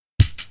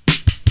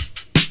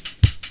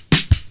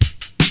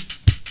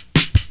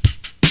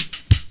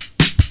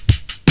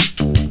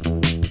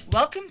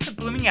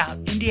Blooming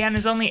Out,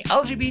 Indiana's only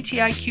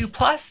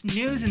LGBTIQ+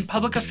 news and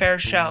public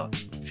affairs show,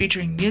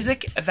 featuring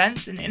music,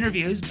 events, and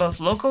interviews both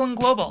local and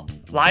global.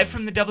 Live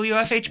from the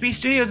WFHB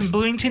studios in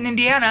Bloomington,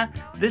 Indiana,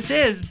 this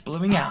is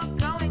Blooming Out.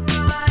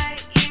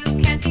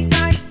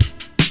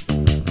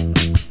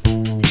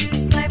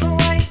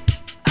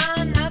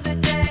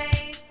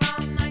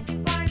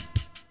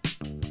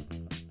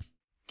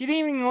 Good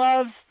evening,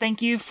 loves.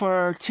 Thank you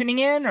for tuning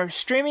in or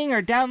streaming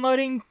or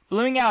downloading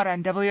Blooming Out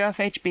on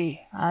WFHB.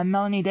 I'm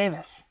Melanie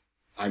Davis.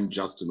 I'm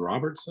Justin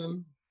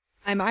Robertson.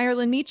 I'm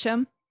Ireland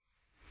Meacham.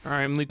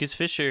 I'm Lucas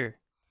Fisher.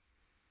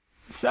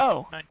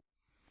 So, Hi.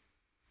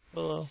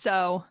 Hello.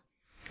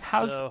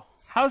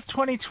 how's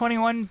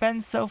 2021 been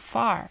so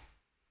far?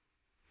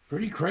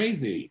 Pretty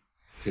crazy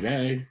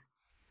today.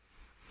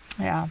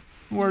 Yeah,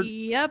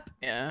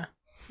 Yeah.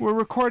 we're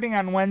recording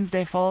on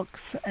Wednesday,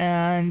 folks,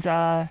 and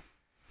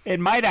it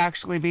might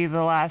actually be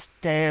the last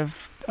day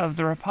of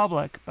the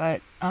Republic,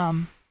 but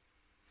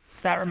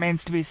that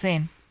remains to be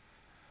seen.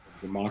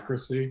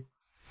 Democracy.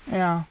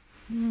 Yeah.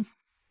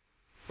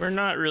 We're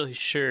not really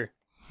sure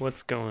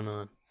what's going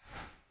on.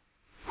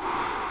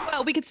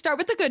 Well, we could start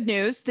with the good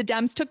news. The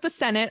Dems took the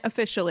Senate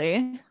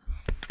officially.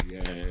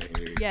 Yay.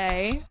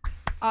 Yay.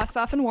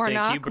 Ossoff and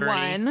Warnock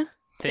won.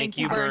 Thank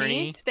you,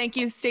 Bernie. Thank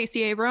you,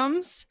 Stacey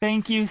Abrams.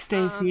 Thank you,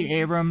 Stacey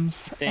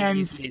Abrams. Thank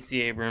you,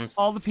 Stacey Abrams.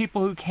 All the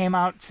people who came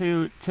out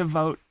to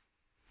vote.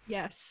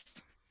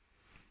 Yes.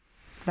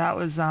 That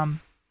was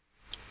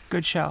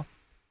good show.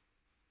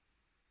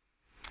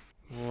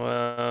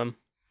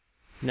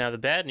 Now the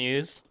bad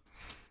news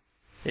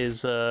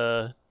is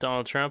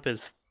Donald Trump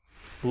is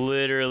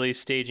literally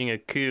staging a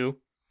coup.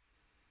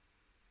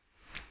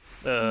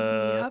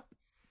 Yep.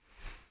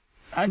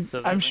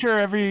 I'm sure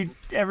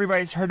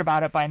everybody's heard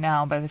about it by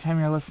now by the time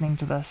you're listening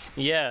to this.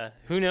 Yeah,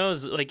 who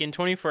knows? Like in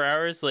 24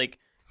 hours, like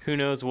who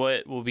knows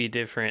what will be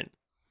different?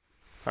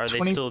 Are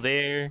they still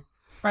there?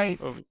 Right.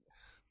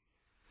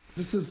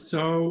 This is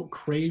so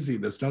crazy.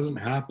 This doesn't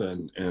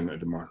happen in a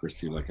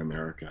democracy like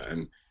America.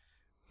 And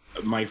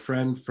my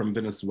friend from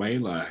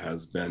Venezuela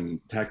has been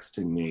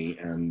texting me,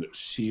 and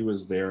she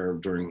was there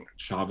during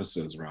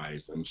Chavez's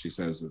rise, and she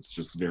says it's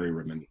just very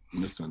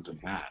reminiscent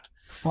of that.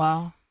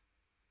 Wow.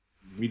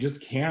 We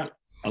just can't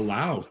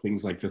allow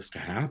things like this to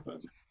happen.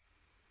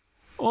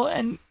 Well,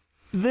 and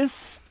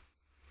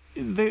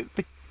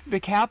the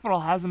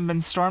Capitol hasn't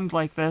been stormed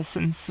like this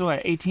since,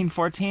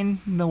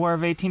 1814, the War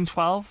of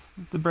 1812,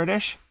 the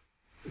British?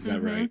 Is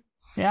that right?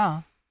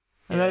 Yeah.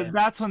 Yeah.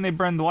 That's when they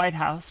burned the White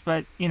House,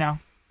 but,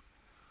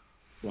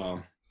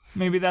 Well,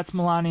 maybe that's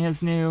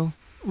Melania's new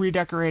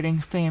redecorating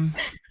theme.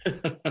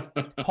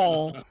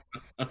 Poll.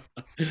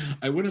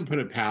 I wouldn't put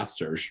it past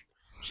her.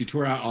 She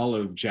tore out all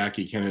of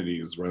Jackie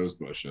Kennedy's rose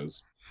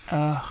bushes.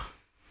 Ugh.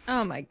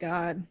 Oh my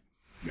God.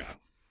 Yeah.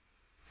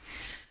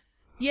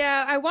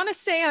 Yeah, I want to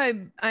say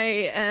I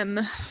am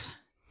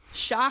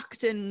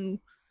shocked and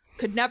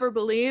could never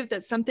believe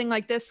that something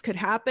like this could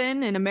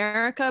happen in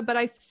America, but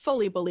I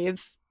fully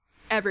believe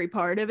every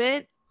part of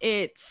it.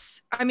 It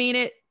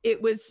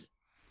was,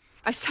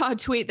 I saw a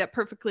tweet that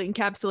perfectly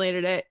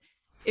encapsulated it.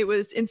 It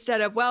was,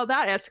 instead of, well,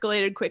 that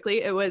escalated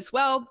quickly, it was,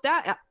 well,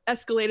 that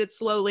escalated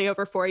slowly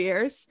over 4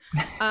 years.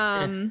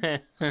 Yeah.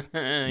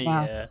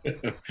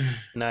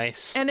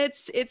 Nice. And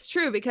it's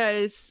true,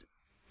 because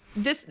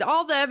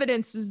all the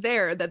evidence was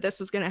there that this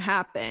was going to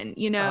happen,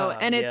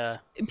 and it's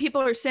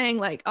people are saying,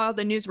 like, all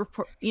the news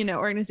report,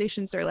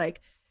 organizations are like,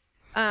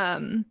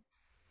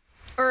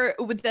 or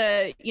with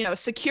the,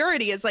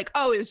 security is like,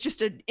 oh, it was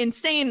just an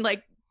insane,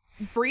 like,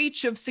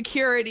 breach of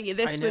security.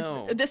 This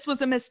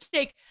was a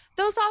mistake.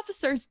 Those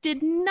officers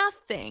did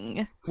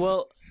nothing.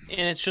 Well,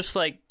 and it's just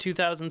like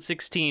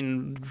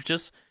 2016.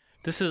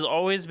 This has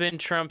always been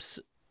Trump's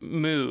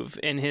move,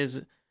 and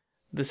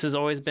this has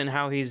always been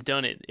how he's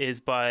done it, is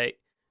by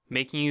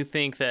making you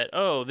think that,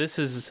 oh, this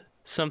is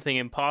something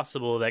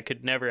impossible that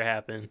could never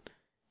happen,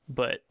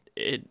 but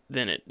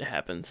then it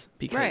happens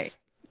because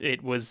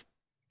it was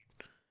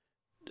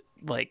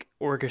like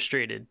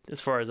orchestrated, as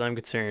far as I'm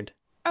concerned.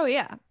 Oh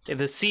yeah. If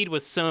the seed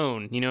was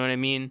sown, you know what I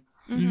mean?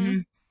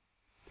 Mm-hmm.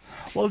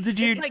 Well, did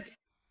you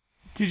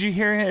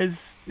hear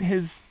his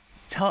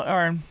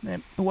or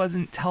it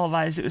wasn't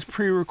televised, it was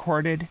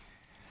pre-recorded.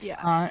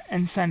 Yeah.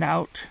 And sent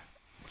out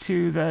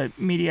to the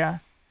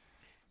media.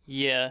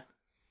 Yeah.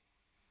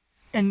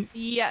 And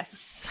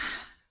yes.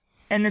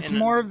 And it's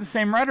more of the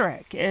same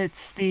rhetoric.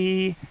 It's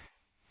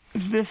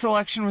this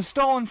election was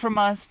stolen from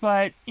us,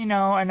 but, and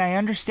I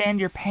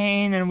understand your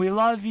pain and we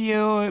love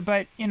you,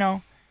 but,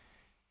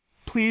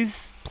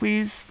 please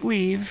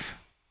leave.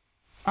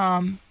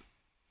 Even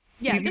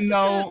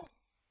though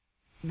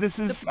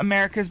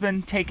America's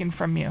been taken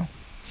from you.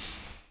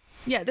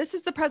 Yeah, this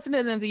is the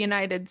president of the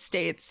United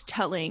States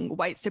telling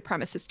white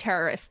supremacist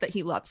terrorists that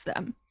he loves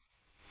them.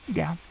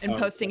 Yeah. And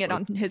posting it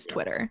on his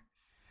Twitter.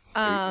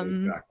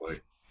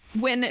 Exactly.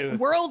 When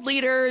world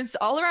leaders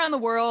all around the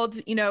world,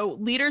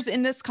 leaders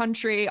in this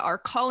country are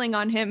calling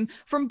on him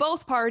from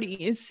both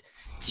parties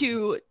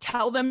to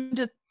tell them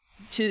to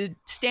to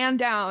stand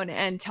down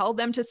and tell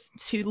them to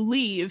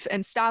leave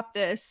and stop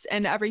this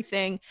and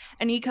everything.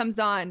 And he comes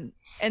on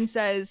and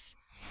says,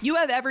 you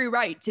have every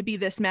right to be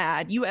this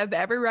mad. You have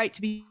every right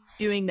to be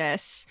doing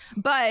this.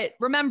 But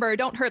remember,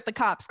 don't hurt the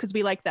cops because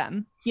we like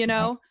them, you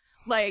know?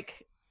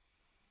 Like,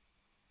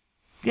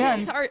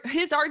 Yeah.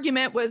 his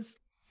argument was,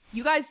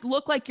 you guys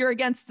look like you're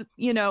against,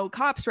 you know,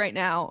 cops right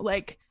now.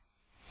 Like,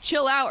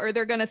 chill out or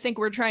they're going to think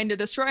we're trying to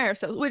destroy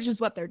ourselves, which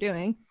is what they're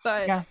doing.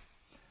 But yeah.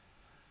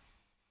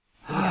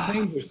 The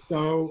claims are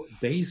so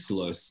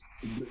baseless.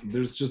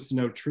 There's just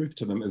no truth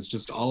to them. It's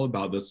just all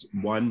about this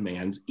one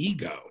man's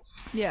ego.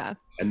 Yeah.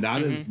 And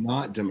that is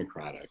not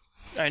democratic.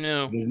 I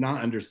know. He does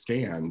not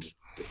understand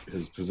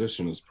his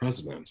position as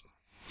president.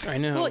 I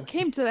know. Well, it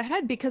came to the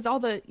head because all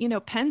the, you know,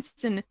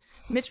 Pence and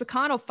Mitch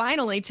McConnell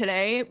finally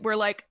today were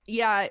like,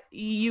 yeah,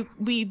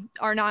 we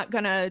are not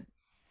going to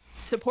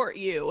support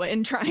you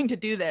in trying to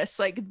do this.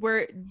 Like,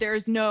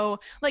 there's no,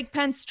 like,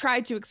 Pence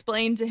tried to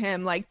explain to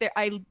him like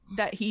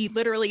that he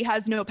literally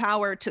has no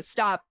power to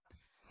stop,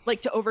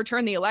 like, to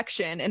overturn the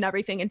election and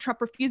everything, and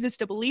Trump refuses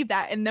to believe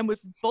that, and then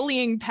was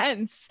bullying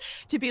Pence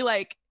to be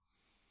like,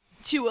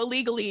 to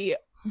illegally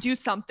do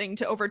something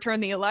to overturn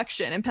the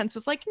election, and Pence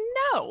was like,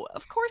 no,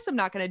 of course I'm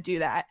not going to do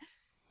that.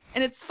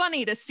 And it's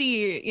funny to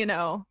see, you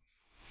know,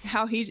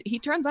 how he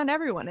turns on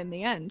everyone in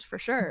the end, for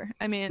sure.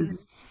 I mean,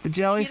 the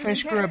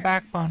jellyfish grew a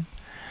backbone.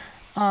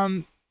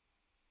 One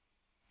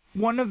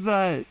of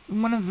the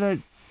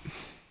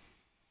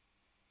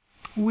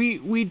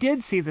we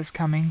did see this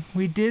coming.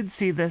 We did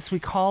see this. We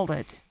called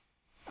it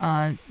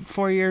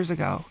 4 years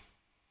ago.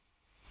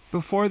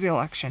 Before the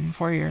election,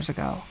 4 years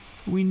ago,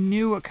 we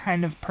knew what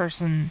kind of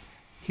person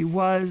he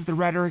was, the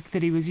rhetoric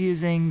that he was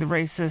using, the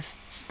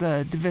racists,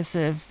 the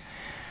divisive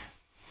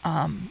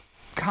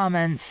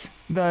comments,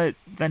 the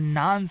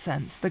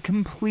nonsense, the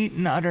complete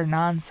and utter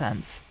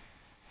nonsense,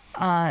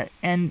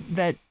 and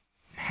that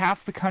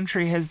half the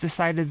country has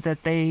decided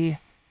that they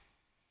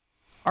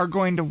are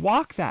going to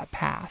walk that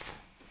path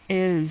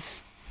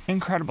is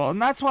incredible.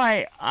 And that's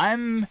why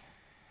I'm,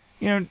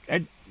 you know,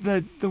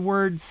 the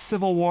words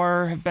civil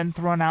war have been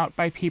thrown out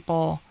by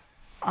people.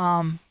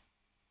 I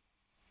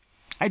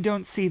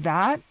don't see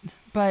that,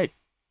 but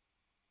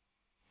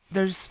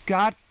there's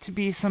got to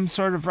be some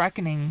sort of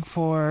reckoning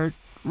for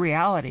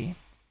reality.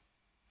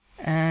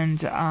 And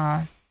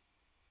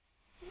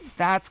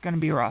that's going to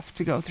be rough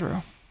to go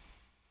through.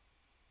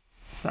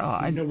 So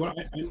you know what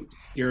I'm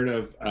scared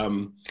of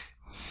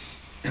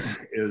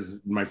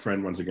is my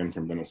friend, once again,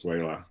 from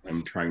Venezuela.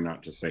 I'm trying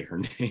not to say her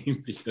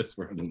name because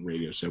we're on a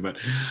radio show, but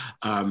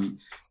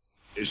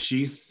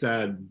she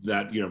said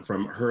that, you know,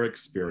 from her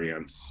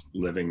experience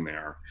living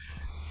there,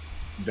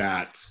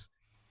 that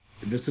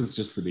this is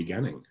just the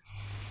beginning,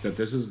 that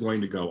this is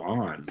going to go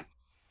on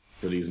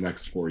for these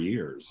next 4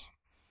 years.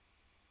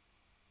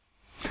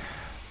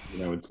 You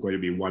know, it's going to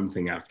be one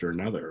thing after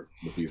another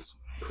with these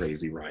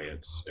crazy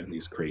riots and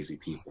these crazy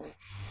people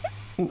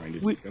trying to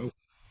take over.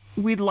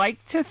 We'd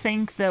like to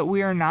think that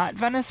we are not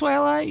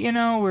Venezuela. You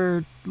know,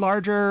 we're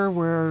larger,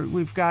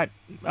 we've got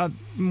a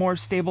more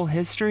stable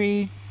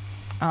history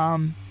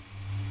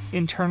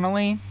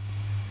internally,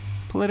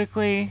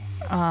 politically.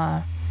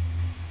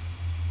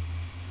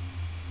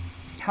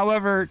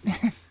 However,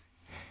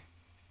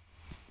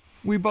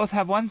 we both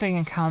have one thing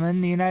in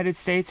common: the United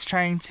States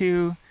trying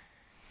to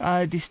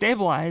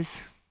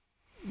destabilize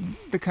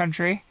the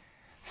country.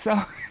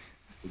 So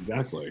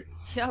exactly.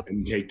 Yep.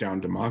 And take down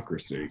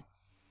democracy.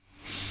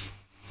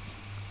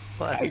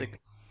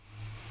 Classic.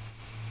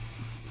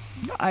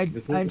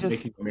 This isn't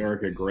making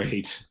America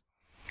great,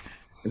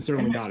 and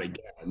certainly not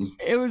again.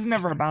 It was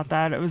never about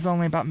that. It was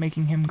only about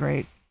making him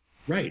great.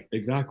 Right.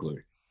 Exactly.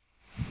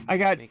 I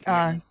got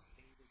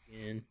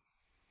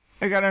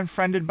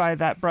unfriended by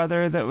that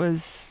brother that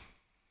was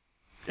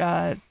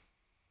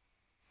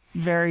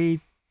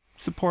very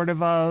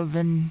supportive of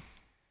and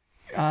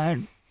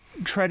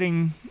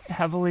treading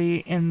heavily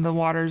in the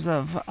waters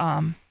of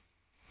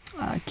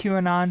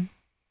QAnon.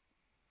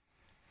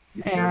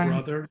 Your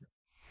brother?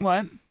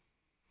 What?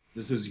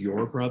 This is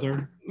your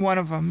brother? One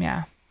of them,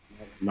 yeah.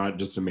 Not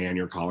just a man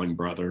you're calling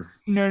brother?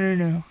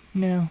 No.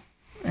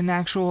 An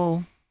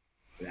actual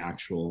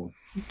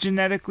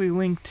genetically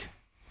linked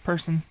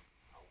person.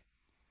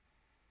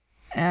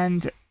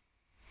 And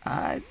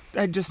I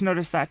just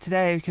noticed that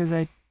today because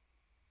I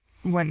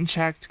went and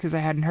checked because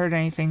I hadn't heard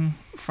anything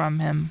from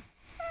him.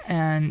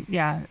 And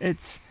yeah,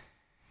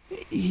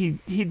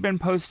 he'd been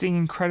posting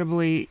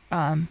incredibly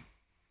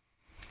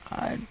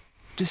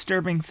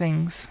disturbing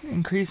things,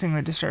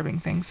 increasingly disturbing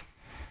things.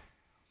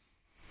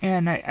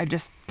 And I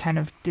just kind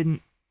of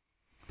didn't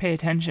pay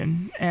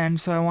attention.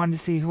 And so I wanted to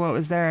see what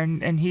was there.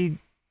 And I'm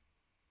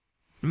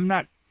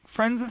not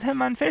friends with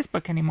him on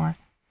Facebook anymore.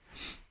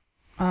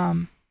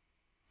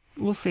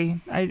 We'll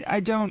see. I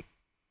don't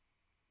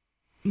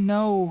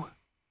know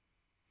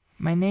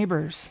my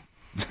neighbors.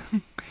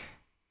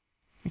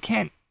 I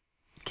can't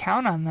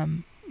count on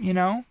them, you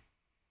know?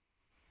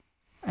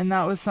 And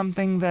that was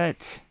something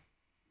that,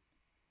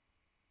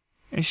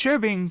 sure,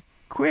 being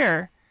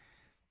queer,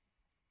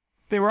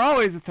 they were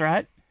always a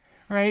threat,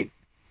 right?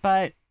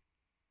 But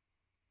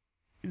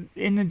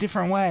in a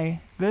different way.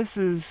 This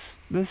is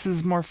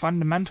more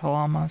fundamental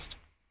almost.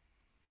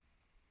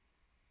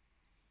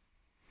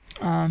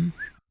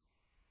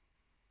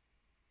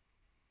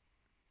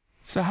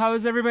 So how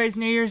was everybody's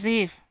New Year's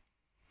Eve?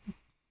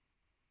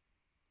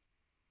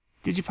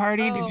 Did you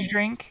party? Did you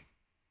drink?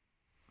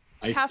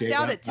 I Passed stayed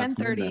out up at last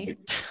 10:30. night.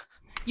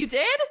 You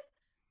did?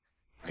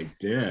 I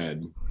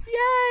did.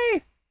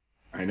 Yay!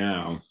 I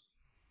know.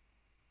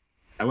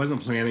 I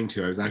wasn't planning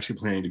to. I was actually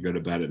planning to go to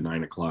bed at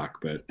 9:00,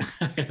 but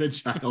I had a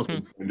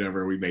childhood friend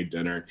over. We made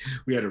dinner.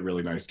 We had a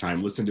really nice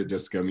time. Listened to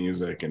disco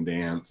music and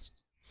dance.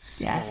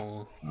 Yes.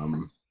 Oh.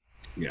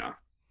 Yeah.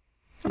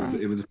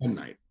 It was a fun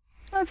night.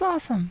 That's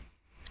awesome.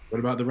 What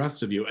about the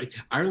rest of you?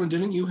 Ireland,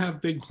 didn't you have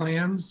big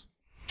plans?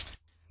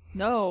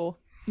 No.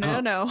 Maybe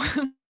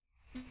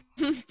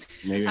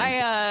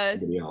I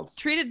somebody else.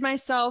 treated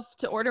myself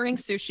to ordering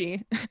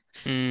sushi,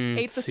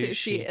 ate the Sushi.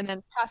 sushi, and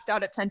then passed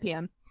out at 10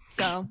 p.m.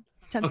 So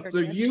 10:30. So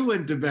you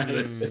went to bed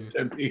at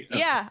 10 p.m.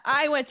 Yeah,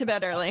 I went to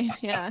bed early.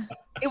 Yeah,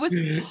 it was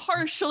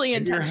partially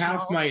And you're intentional.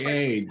 half my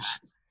age.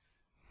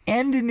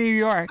 And in New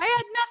York. I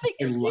had nothing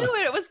to do.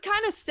 It was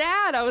kind of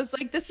sad. I was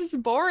like, this is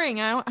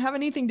boring. I don't have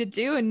anything to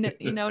do and,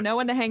 no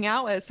one to hang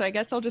out with. So I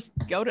guess I'll just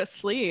go to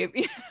sleep,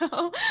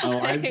 Oh,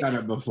 I've done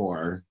it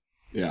before.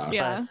 Yeah.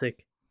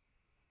 Classic.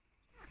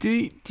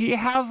 Do you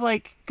have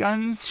like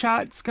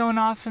gunshots going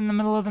off in the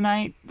middle of the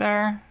night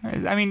there?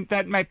 I mean,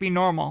 that might be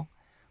normal,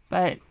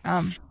 but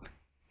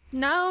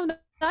No,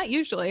 not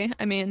usually.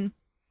 I mean,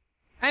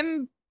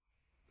 no,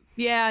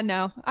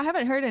 I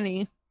haven't heard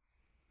any.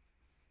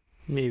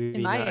 Maybe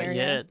In my not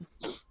area.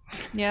 yet.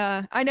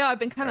 Yeah, I know. I've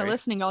been kind of Right.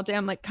 listening all day.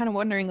 I'm like kind of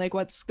wondering like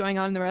what's going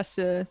on in the rest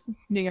of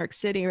New York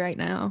City right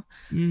now.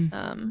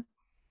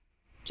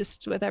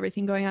 Just with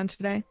everything going on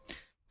today.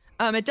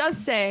 It does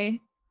say,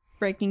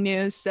 breaking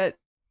news, that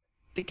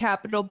the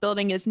Capitol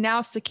building is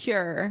now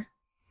secure,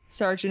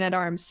 Sergeant at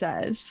Arms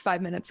says 5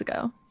 minutes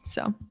ago.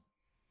 So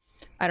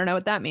I don't know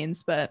what that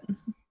means, but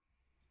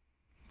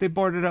they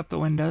boarded up the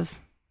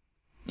windows.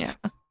 yeah.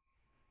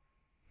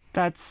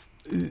 That's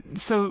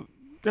so.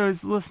 I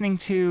was listening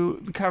to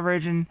the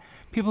coverage, and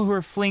people who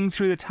were fleeing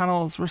through the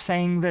tunnels were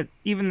saying that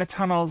even the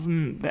tunnels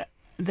and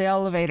the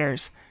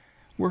elevators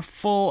were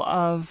full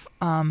of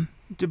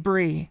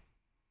debris,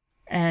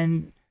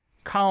 and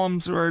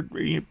columns or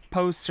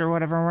posts or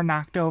whatever were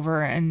knocked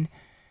over, and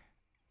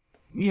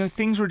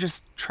things were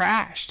just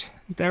trashed.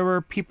 There were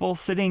people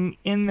sitting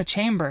in the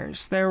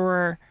chambers.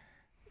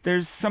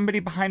 There's somebody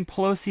behind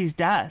Pelosi's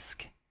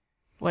desk,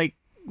 like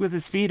with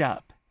his feet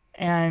up,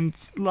 and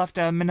left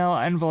a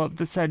manila envelope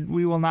that said,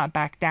 "We will not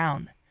back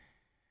down."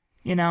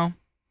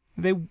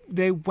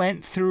 They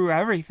went through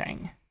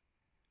everything.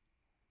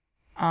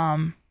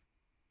 And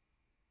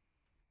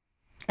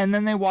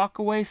then they walk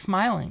away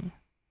smiling.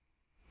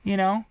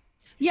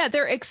 Yeah,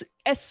 they're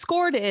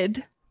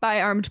escorted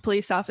by armed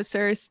police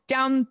officers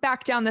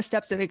back down the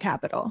steps of the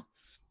Capitol.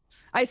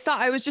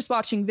 I was just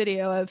watching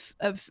video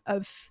of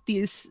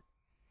these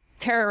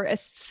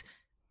terrorists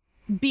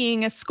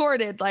being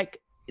escorted, like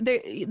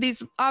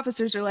these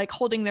officers are like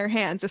holding their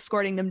hands,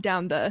 escorting them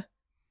down the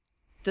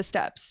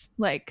steps.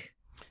 Like,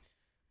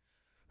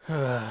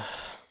 I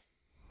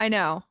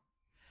know.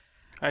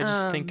 I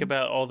just think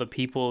about all the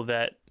people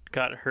that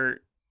got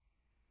hurt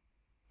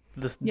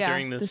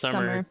during the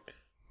summer.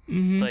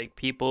 Mm-hmm. Like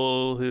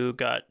people who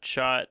got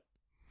shot,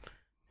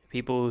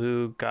 people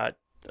who got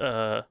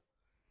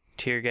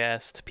tear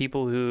gassed,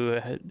 people who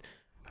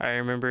I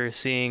remember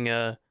seeing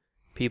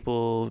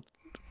people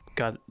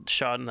got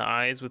shot in the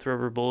eyes with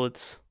rubber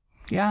bullets.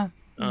 Yeah.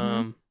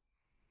 A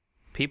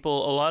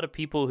lot of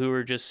people who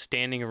were just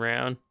standing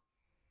around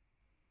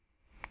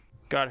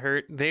got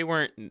hurt. They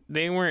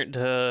weren't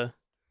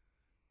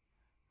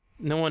no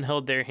one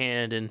held their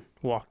hand and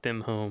walked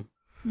them home.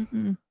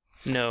 Mm-mm.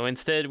 No,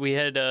 instead we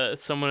had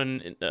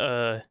someone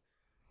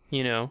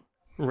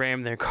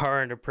ram their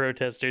car into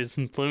protesters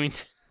in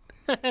Bloomington.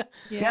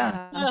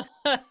 Yeah.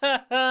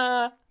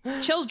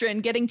 Children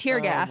getting tear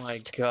gassed. Oh my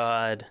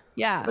god.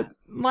 Yeah.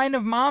 Line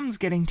of moms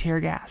getting tear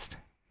gassed.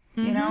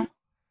 Mhm.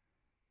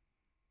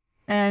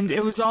 And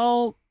it was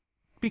all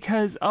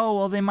because,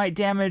 they might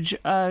damage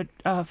a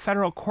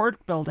federal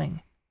court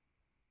building.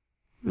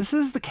 This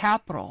is the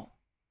Capitol.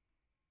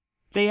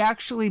 They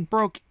actually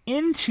broke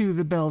into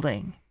the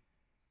building,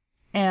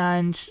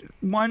 and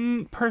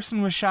one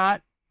person was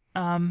shot.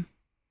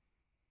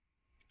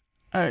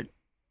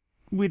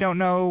 We don't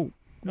know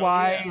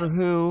why or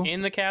who.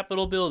 In the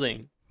Capitol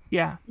building.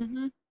 Yeah.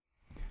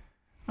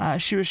 Mm-hmm.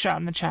 She was shot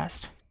in the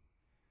chest.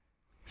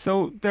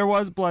 So there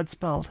was blood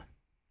spilled.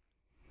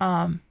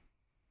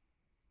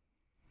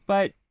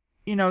 But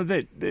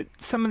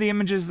some of the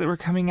images that were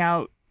coming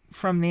out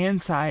from the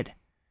inside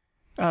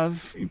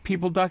of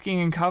people ducking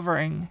and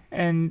covering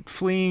and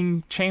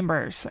fleeing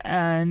chambers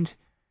and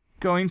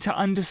going to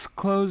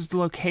undisclosed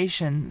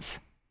locations.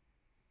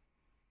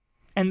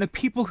 And the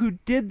people who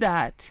did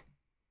that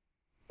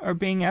are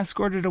being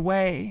escorted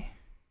away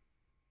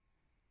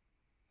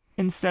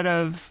instead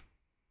of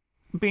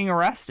being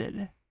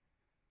arrested.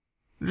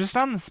 just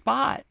on the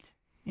spot.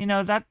 You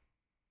know,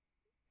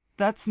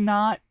 that's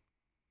not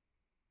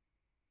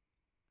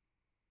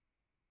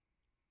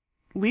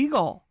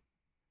legal.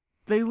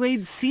 They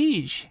laid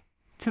siege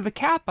to the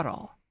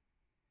Capitol.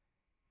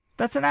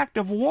 That's an act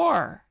of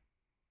war.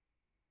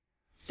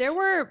 There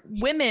were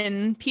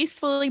women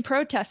peacefully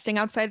protesting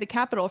outside the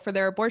Capitol for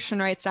their abortion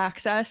rights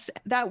access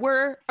that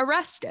were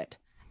arrested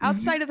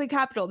outside of the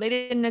Capitol. They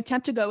didn't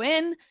attempt to go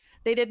in.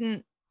 They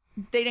didn't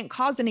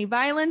cause any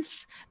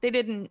violence. They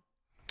didn't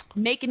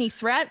make any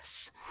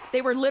threats.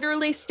 They were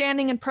literally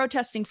standing and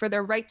protesting for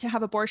their right to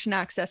have abortion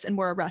access and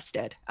were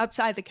arrested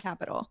outside the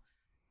Capitol.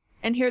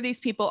 And here these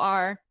people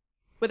are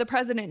with a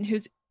president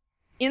who's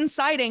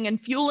inciting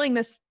and fueling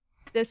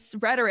this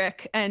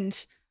rhetoric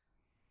and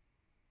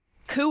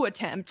coup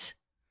attempt.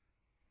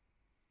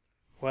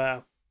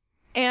 Wow.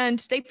 And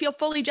they feel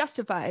fully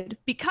justified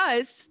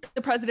because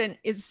the president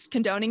is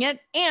condoning it,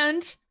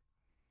 and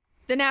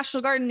the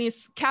National Guard and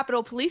these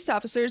Capitol police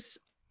officers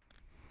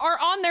are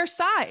on their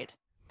side.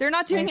 They're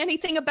not doing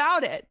anything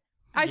about it.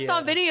 I saw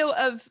a video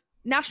of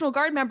National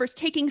Guard members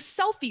taking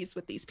selfies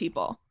with these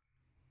people.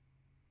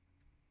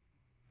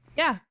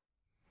 Yeah.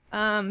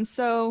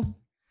 So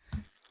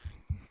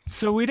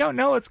we don't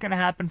know what's going to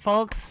happen,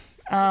 folks.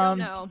 I don't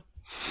know.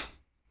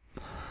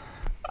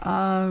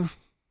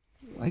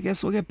 I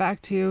guess we'll get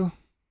back to you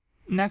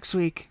next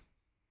week.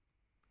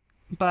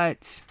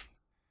 But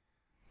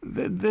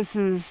this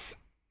is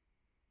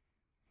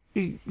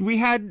we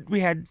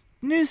had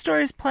news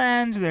stories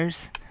planned. There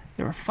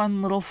were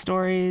fun little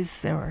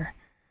stories. There were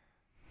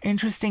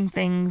interesting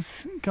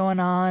things going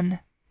on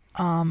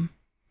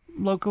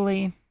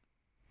locally,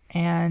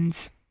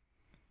 and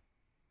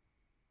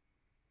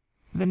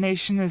the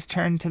nation has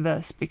turned to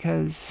this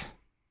because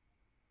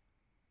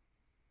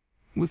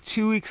with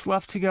 2 weeks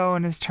left to go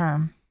in his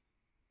term,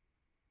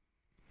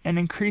 an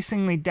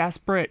increasingly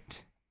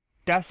desperate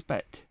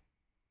despot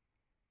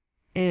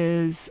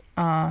is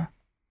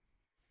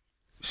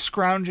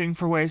scrounging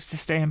for ways to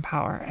stay in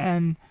power.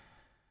 And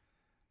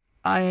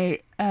I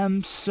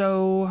am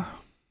so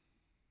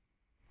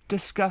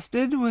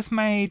disgusted with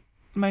my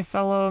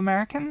fellow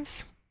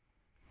Americans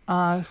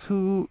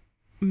who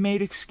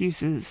made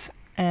excuses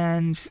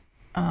and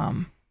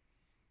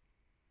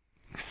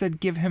said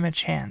give him a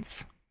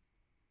chance.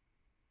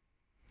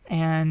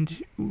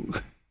 And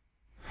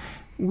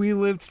we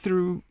lived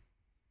through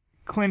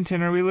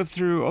Clinton, or we lived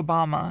through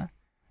Obama,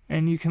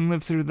 and you can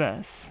live through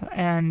this.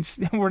 And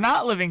we're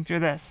not living through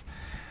this.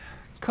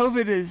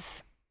 COVID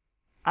is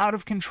out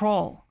of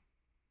control.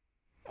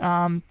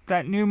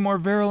 That new, more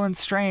virulent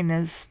strain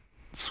is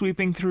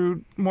sweeping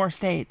through more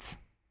states.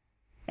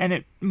 And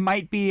it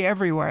might be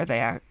everywhere,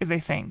 they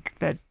think.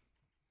 That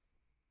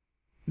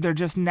they're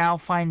just now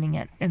finding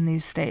it in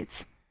these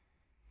states.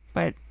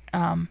 But,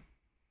 and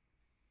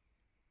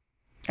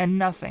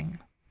nothing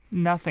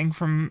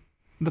from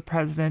the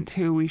president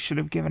who we should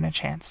have given a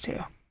chance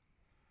to.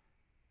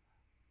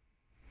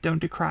 Don't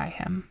decry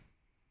him.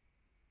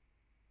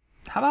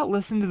 How about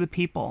listen to the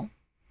people?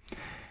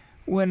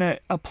 When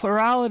a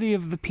plurality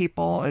of the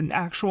people, an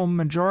actual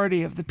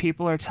majority of the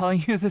people are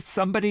telling you that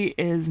somebody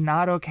is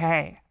not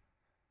okay,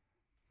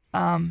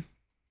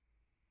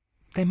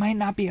 they might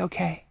not be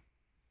okay.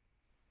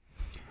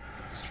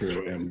 It's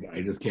true, and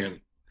I just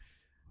can't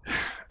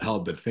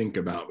help but think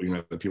about,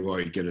 the people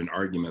I get in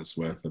arguments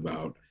with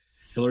about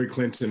Hillary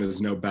Clinton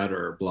is no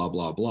better, blah,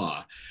 blah,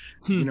 blah.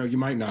 You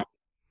might not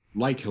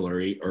like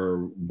Hillary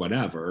or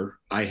whatever.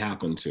 I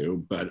happen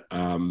to, but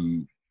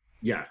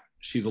yeah,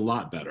 she's a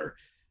lot better.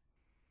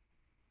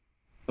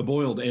 A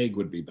boiled egg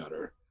would be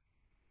better.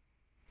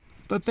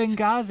 But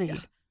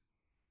Benghazi.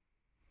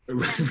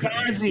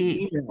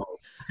 Benghazi.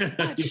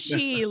 But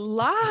she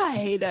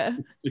lied.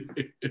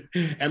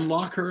 And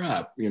lock her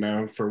up,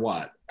 for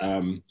what?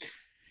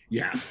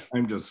 Yeah,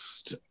 I'm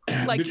just...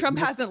 Like Trump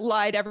hasn't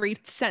lied every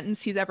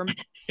sentence he's ever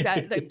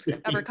said that's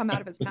ever come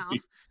out of his mouth.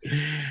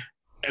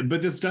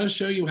 But this does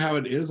show you how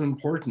it is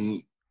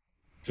important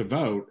to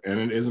vote, and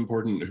it is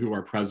important who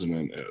our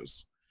president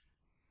is.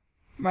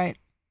 Right.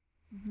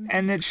 Mm-hmm.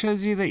 And it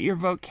shows you that your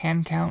vote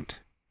can count.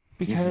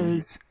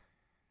 Because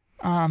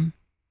if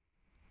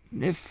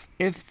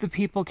the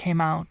people came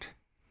out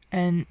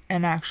and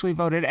actually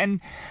voted,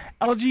 and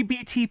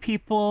LGBT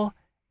people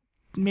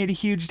made a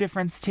huge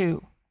difference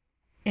too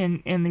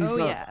in these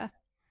votes.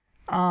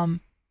 Yeah.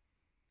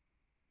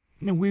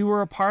 We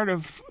were a part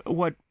of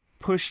what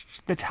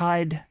pushed the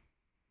tide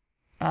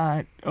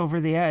over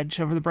the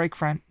edge, over the break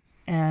front,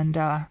 and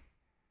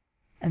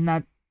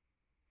that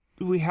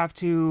we have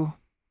to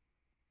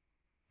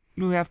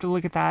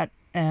look at that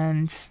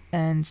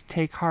and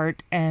take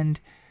heart, and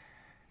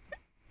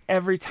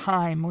every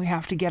time we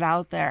have to get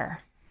out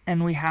there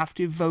and we have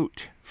to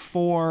vote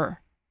for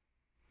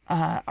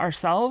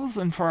ourselves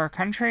and for our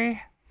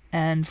country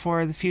and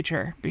for the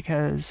future,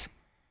 because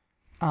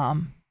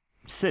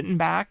sitting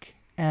back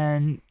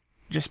and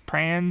just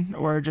praying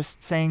or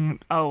just saying,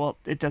 oh, well,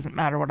 it doesn't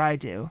matter what I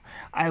do,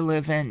 I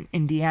live in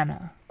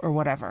Indiana or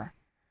whatever,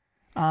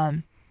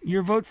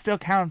 your vote still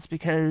counts,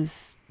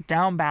 because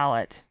down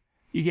ballot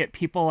you get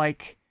people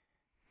like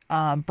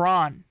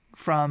Braun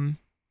from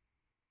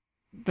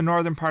the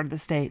northern part of the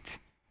state,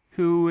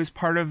 who is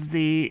part of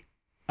the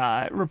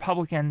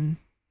Republican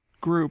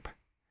group,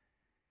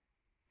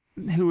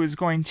 who is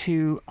going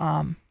to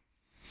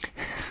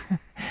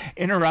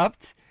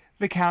interrupt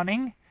the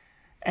counting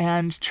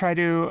and try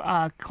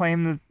to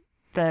claim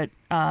that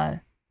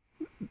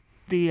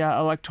the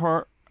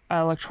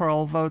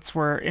electoral votes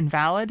were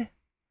invalid.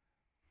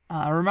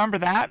 Remember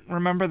that?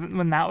 Remember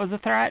when that was a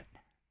threat?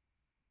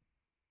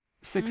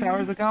 6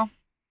 hours ago?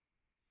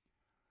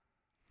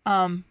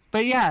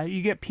 But yeah,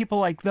 you get people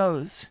like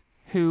those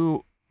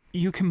who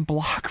you can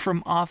block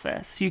from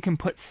office. You can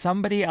put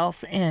somebody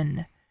else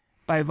in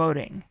by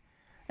voting,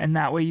 and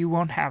that way you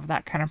won't have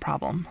that kind of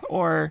problem.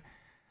 Or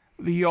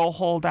the yo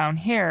hole down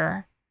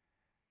here,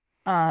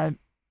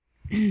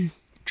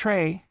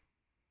 Trey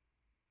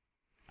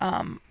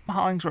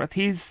Hollingsworth,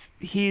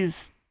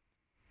 he's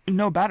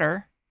no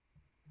better.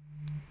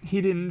 He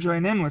didn't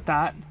join in with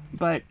that,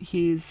 but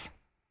he's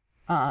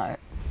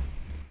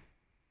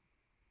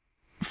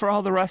for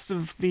all the rest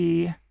of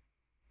the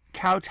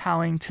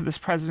kowtowing to this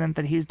president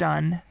that he's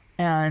done,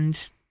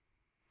 and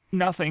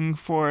nothing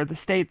for the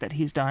state that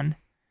he's done,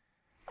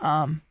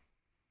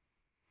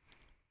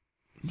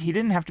 he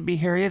didn't have to be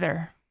here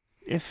either.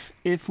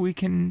 If we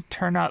can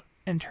turn up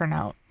and turn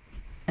out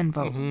and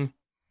vote. Mm-hmm.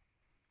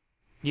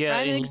 Yeah,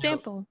 an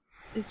example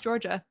is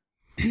Georgia.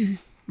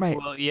 Right.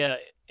 Well, yeah,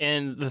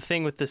 and the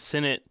thing with the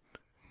Senate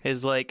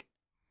is like,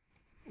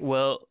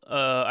 well,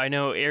 I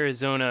know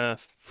Arizona,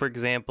 for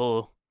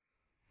example,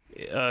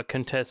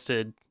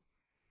 contested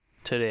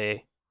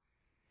today,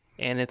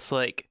 and it's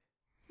like,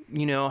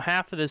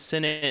 half of the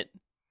Senate,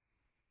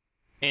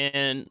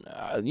 and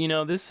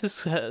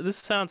this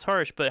sounds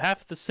harsh, but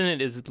half of the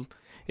Senate is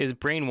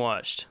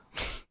brainwashed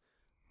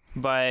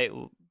by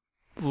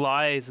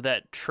lies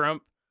that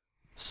Trump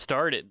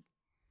started.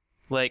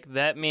 Like,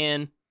 that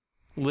man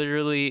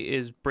literally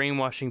is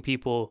brainwashing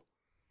people,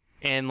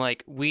 and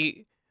like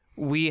we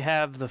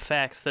have the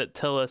facts that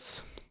tell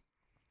us,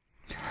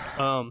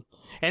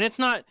 and it's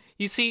not,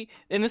 you see,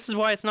 and this is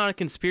why it's not a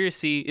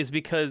conspiracy, is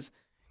because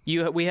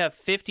we have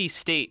 50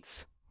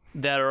 states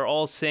that are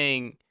all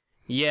saying,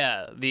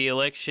 yeah, the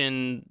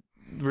election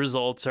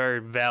results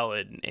are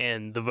valid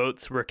and the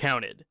votes were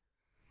counted.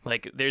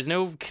 Like, there's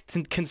no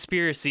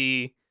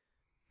conspiracy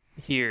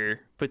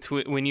here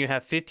between when you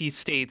have 50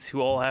 states who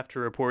all have to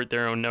report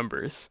their own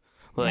numbers.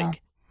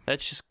 Like,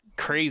 that's just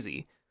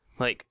crazy.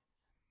 Like,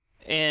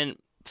 and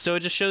so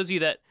it just shows you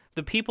that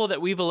the people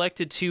that we've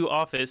elected to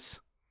office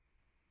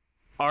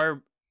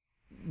are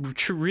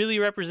really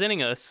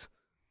representing us,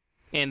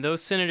 and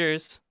those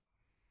senators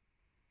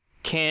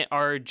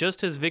are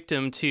just as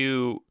victim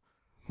to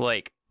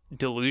like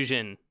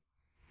delusion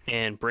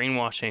and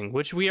brainwashing,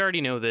 which we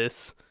already know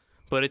this,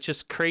 but it's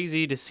just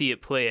crazy to see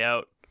it play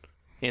out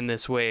in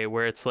this way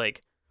where it's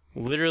like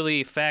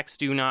literally facts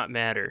do not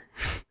matter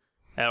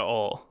at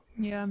all.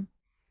 Yeah.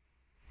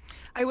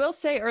 I will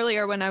say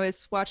earlier when I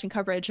was watching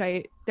coverage,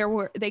 they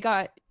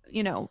got,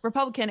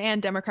 Republican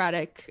and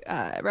Democratic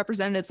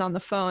representatives on the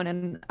phone,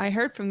 and I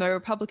heard from the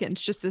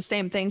Republicans just the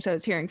same things I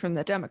was hearing from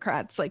the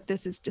Democrats. Like,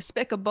 this is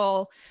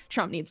despicable.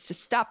 Trump needs to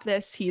stop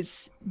this.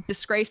 He's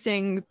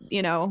disgracing,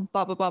 blah,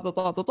 blah, blah, blah,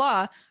 blah, blah,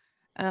 blah.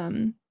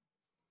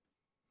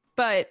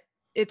 But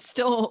it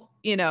still,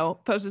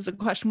 poses a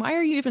question. Why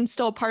are you even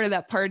still a part of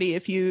that party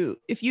if you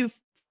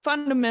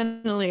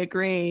fundamentally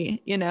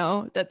agree,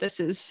 that this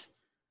is,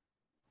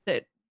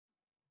 that,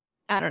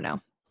 I don't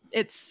know.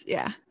 It's,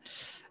 yeah.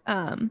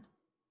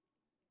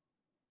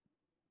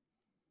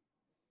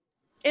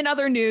 In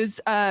other news,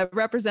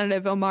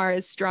 Representative Omar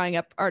is drawing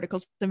up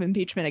articles of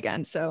impeachment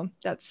again. So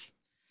that's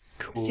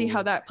cool. See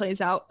how that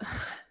plays out.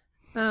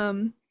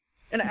 And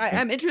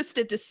I'm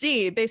interested to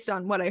see, based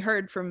on what I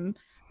heard from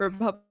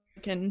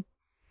Republican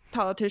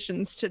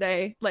politicians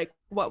today, like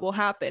what will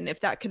happen if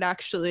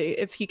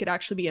he could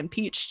actually be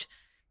impeached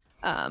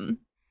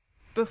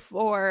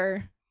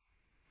before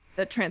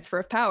the transfer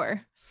of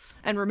power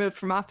and removed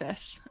from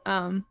office.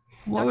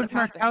 What would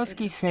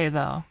Murkowski say,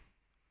 though?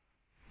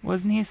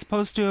 Wasn't he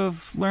supposed to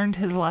have learned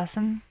his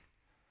lesson?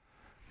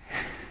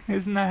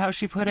 Isn't that how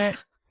she put it?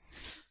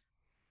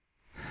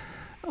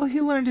 Oh, he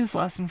learned his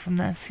lesson from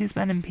this. He's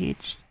been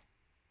impeached.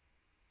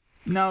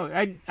 No,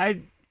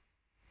 I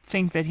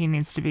think that he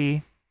needs to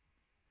be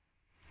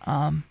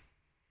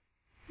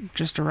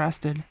just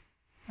arrested.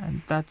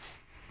 And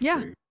that's...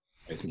 Yeah.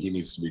 I think he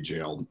needs to be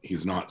jailed.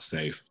 He's not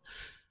safe.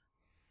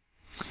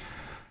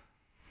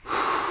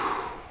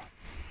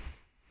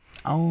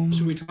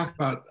 Should we talk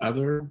about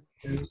other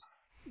news?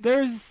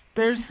 There's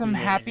some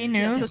happy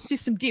news. Yes, let's do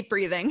some deep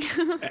breathing.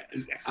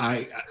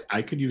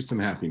 I could use some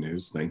happy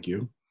news. Thank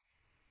you.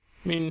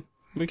 I mean,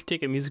 we could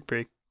take a music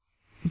break.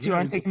 Do you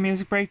want to take a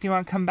music break? Do you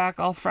want to come back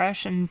all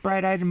fresh and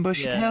bright-eyed and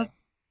bushy-tailed?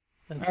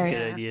 That's a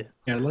good idea.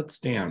 Yeah, let's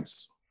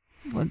dance.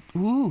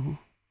 Ooh.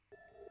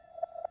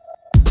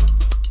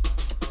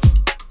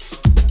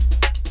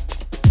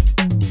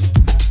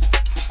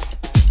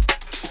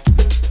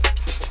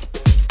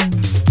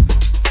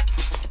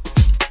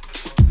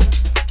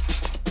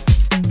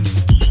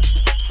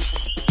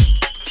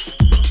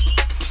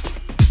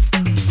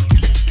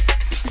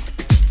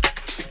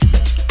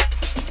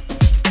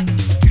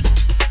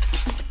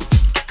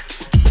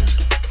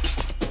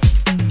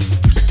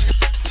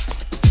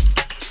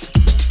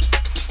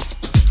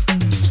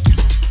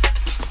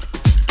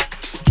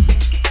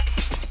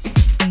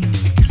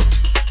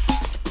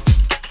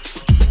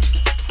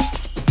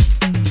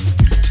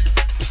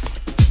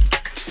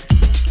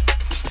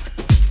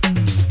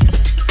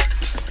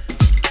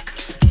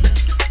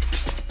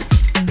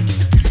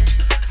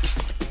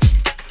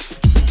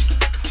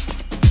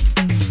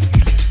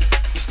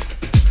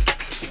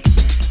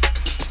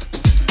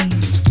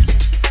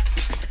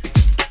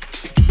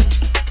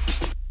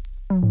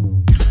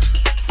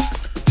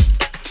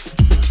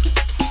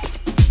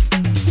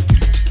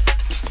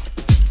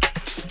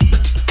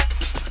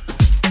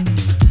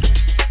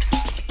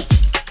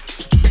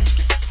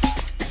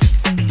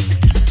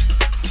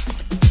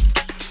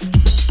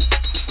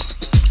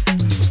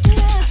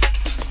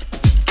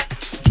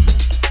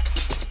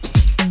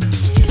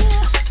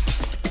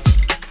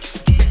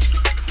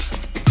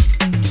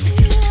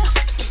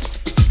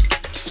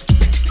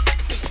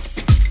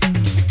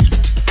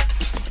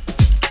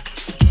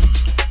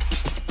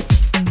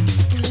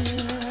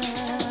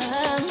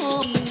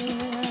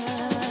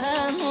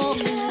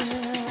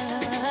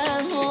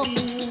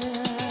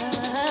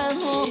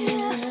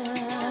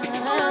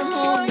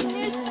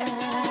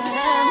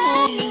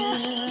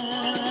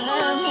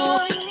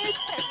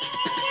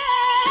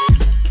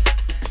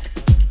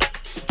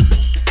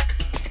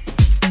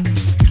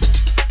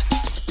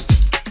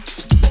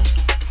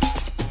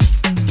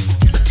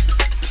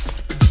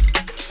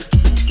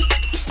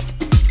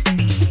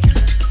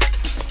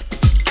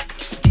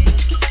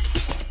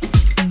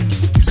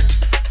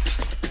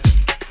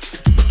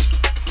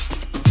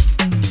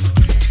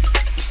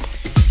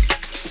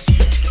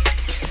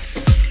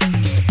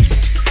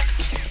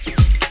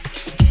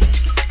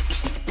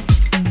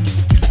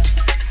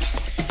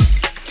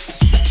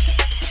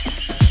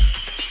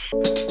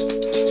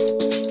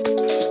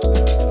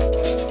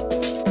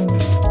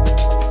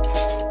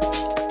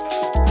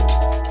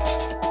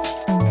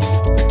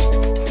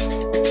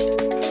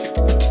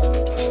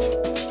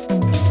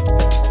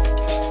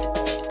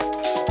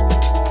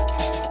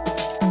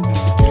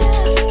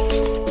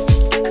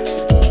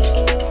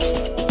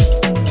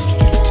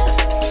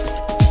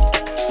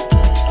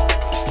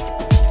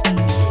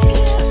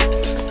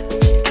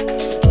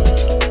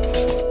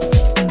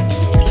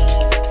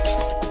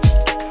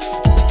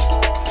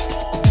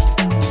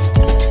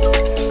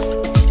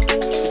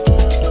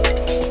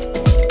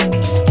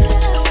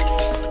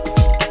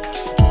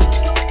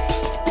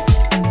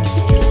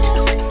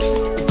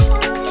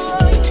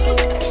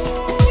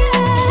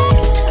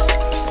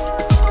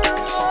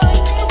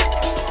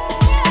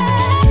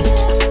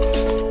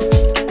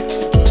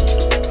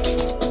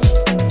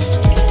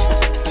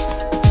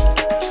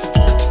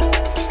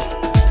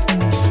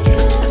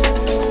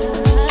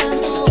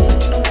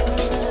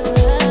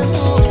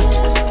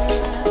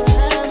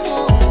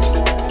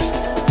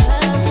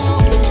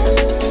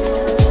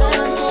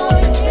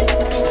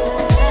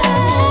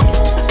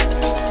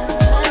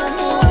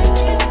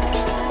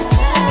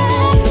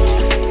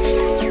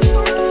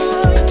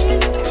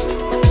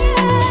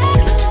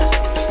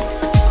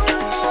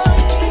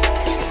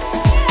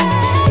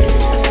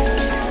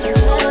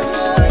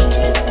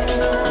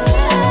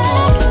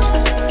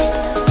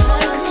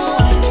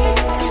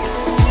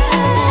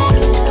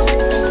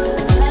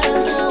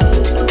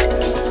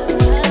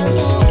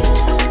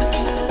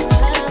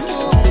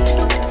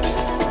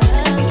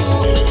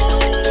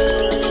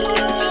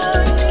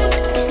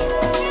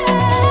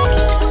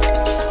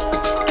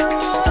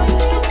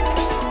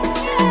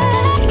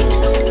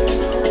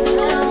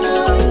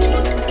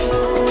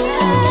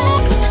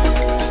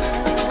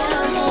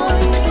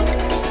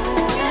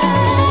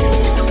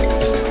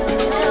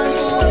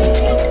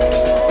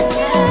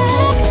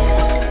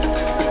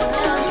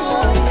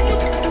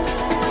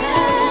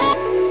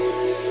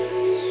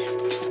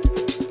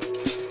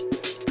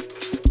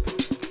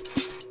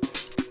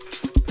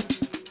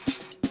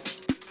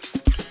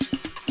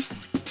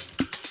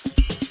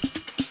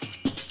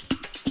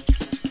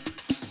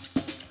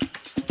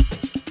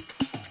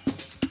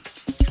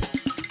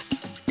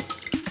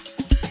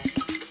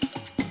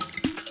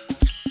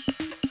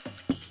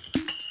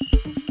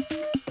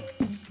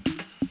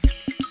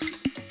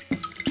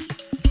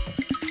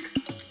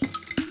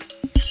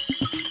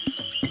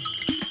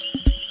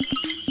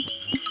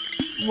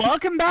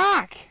 Welcome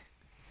back.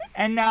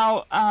 And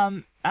now,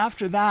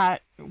 after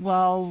that,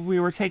 while we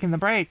were taking the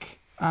break,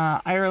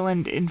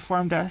 Ireland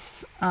informed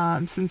us,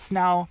 since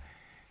now,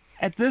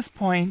 at this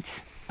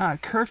point,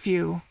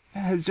 curfew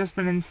has just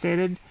been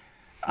instated.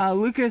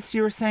 Lucas,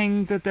 you were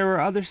saying that there were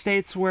other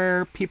states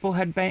where people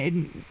had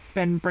been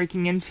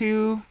breaking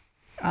into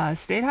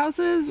state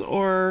houses,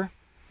 or?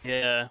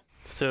 Yeah.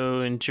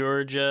 So in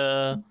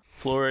Georgia,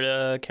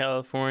 Florida,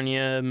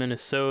 California,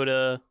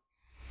 Minnesota,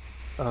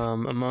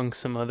 among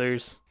some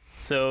others.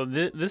 So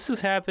this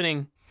is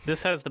happening.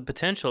 This has the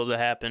potential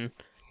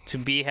to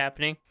be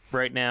happening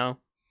right now,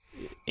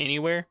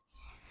 anywhere.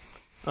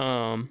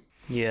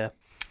 Yeah,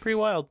 pretty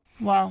wild.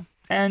 Wow.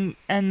 And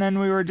then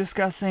we were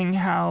discussing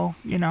how,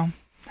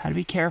 how to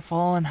be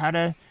careful and how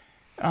to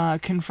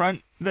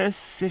confront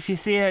this if you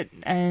see it,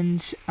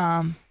 and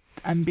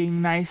I'm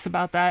being nice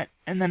about that.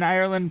 And then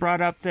Ireland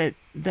brought up that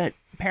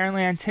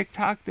apparently on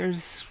TikTok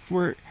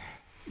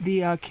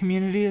the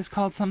community is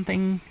called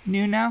something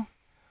new now.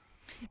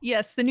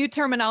 Yes, the new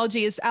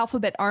terminology is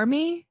alphabet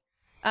army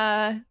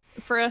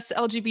for us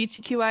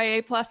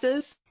LGBTQIA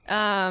pluses.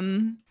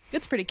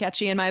 It's pretty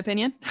catchy in my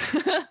opinion.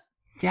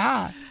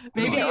 Yeah.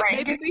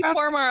 Maybe we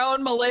form our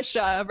own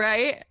militia,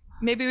 right?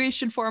 Maybe we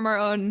should form our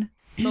own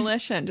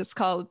militia and just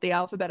call it the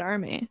alphabet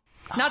army.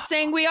 Not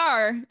saying we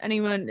are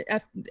anyone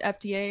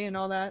FDA and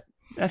all that.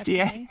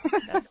 FDA.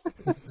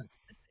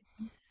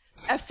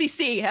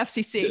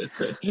 FCC.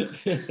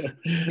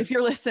 If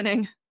you're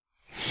listening,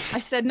 I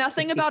said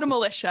nothing about a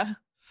militia.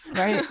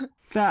 Right.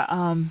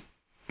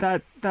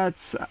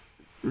 That's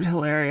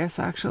hilarious,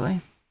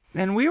 actually.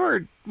 And we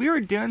were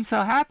doing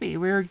so happy.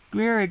 We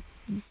were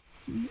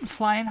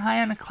flying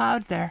high on a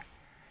cloud there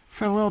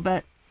for a little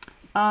bit.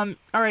 All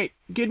right,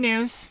 good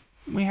news.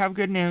 We have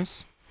good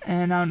news,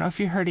 and I don't know if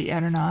you heard it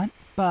yet or not,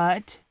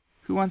 but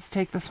who wants to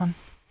take this one?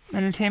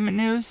 Entertainment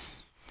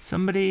news?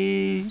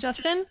 Somebody?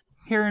 Justin?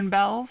 Hearing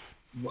bells?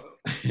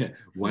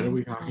 What are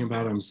we talking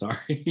about? I'm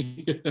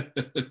sorry.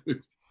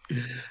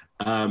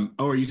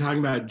 Are you talking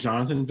about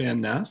Jonathan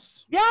Van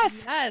Ness?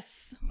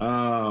 Yes.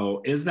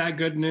 Oh, is that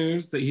good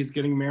news that he's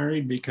getting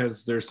married?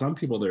 Because there's some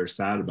people that are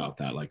sad about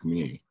that, like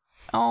me.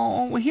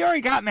 Oh, well, he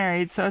already got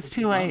married, so it's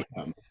too late.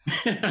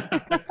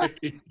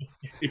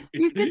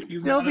 You could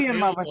still be in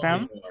love with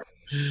him.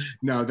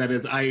 No,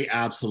 I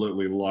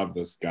absolutely love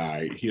this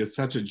guy. He is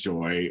such a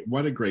joy.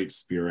 What a great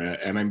spirit.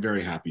 And I'm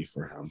very happy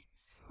for him.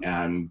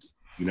 And,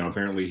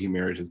 apparently he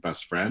married his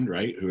best friend,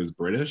 right? Who is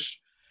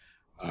British.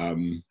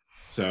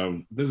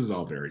 So this is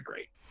all very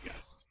great.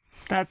 Yes.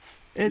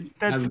 That's it.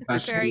 That's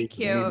very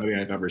cute. Anybody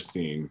I've ever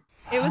seen.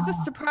 It was a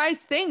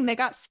surprise thing. They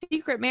got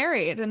secret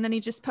married, and then he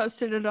just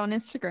posted it on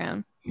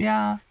Instagram.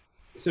 Yeah.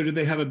 So did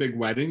they have a big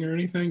wedding or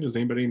anything? Does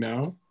anybody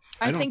know?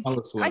 I think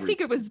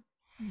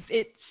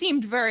it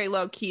seemed very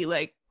low key,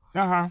 like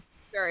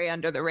very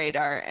under the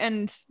radar,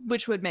 and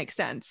which would make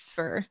sense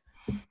for.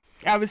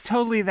 I was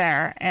totally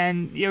there,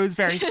 and it was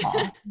very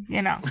small,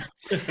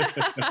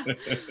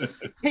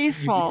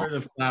 Tasteful. You're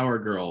the flower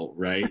girl,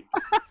 right?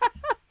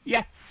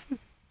 Yes.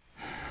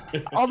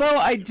 Although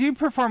I do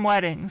perform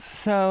weddings,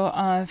 so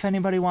if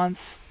anybody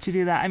wants to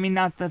do that, I mean,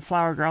 not the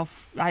flower girl.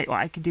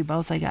 I could do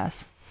both, I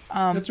guess.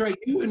 That's right.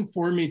 You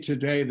informed me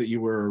today that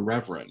you were a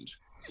reverend,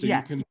 so yes.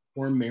 You can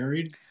perform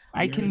married.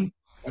 I can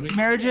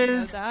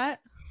marriages. I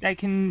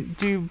can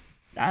do.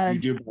 You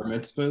do bar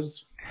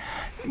mitzvahs.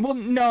 Well,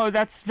 no,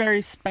 that's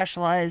very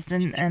specialized,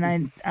 and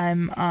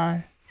I'm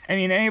I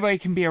mean, anybody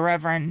can be a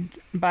reverend,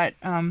 but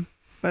I'm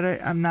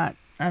not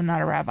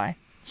a rabbi,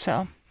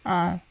 so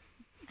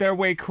they're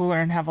way cooler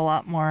and have a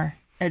lot more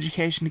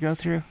education to go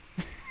through.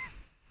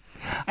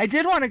 I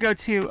did want to go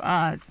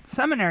to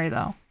seminary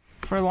though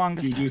for the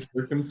longest time. You do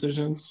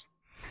circumcisions?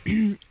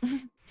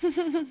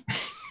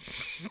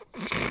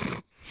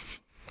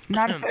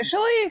 Not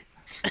officially?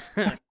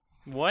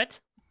 What?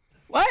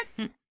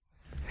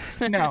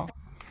 No,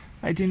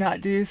 I do not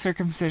do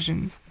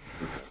circumcisions.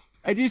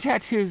 I do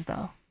tattoos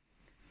though.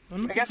 I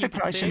guess I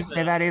probably shouldn't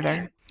say that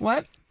either.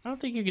 What? I don't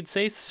think you could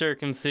say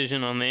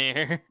circumcision on the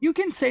air. You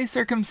can say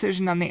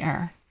circumcision on the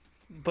air.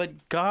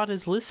 But God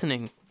is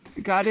listening.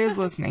 God is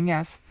listening,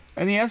 yes.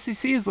 And the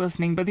FCC is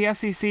listening, but the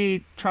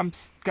FCC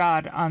trumps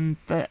God on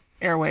the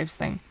airwaves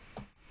thing.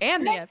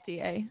 And the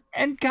FDA.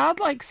 And God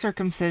likes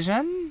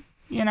circumcision,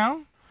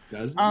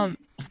 Does he?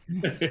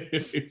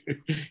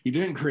 He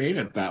didn't create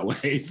it that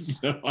way,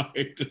 so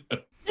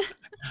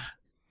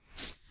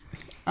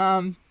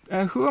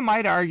who am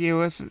I to argue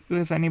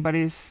with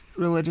anybody's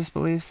religious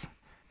beliefs?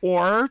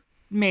 Or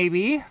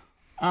maybe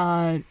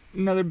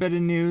another bit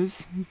of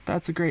news.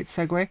 That's a great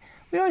segue.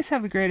 We always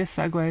have the greatest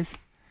segues.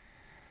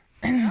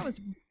 That was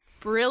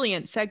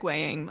brilliant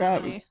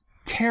segueing.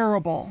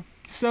 Terrible.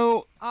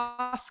 So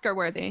Oscar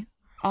worthy.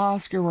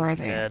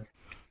 Bad.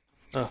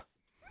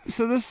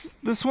 So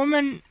this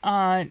woman,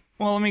 well,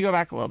 let me go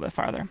back a little bit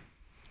farther.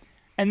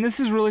 And this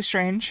is really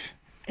strange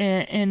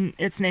in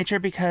its nature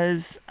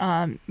because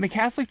the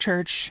Catholic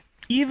Church,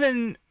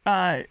 even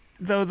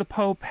though the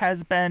Pope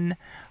has been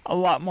a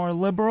lot more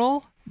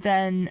liberal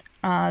than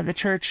the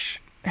Church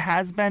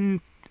has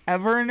been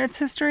ever in its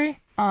history,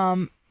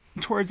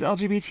 towards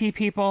LGBT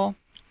people.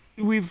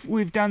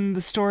 We've done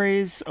the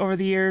stories over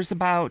the years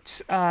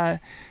about the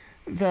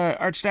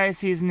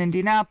Archdiocese in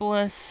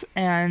Indianapolis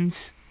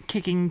and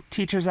kicking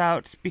teachers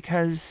out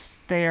because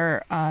they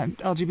are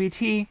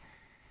LGBT.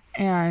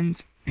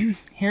 And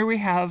here we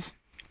have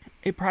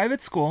a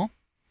private school.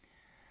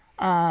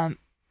 No,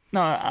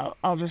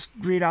 I'll just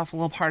read off a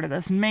little part of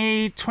this. In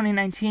May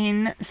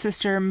 2019,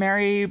 Sister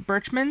Mary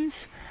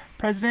Birchmans,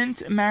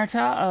 President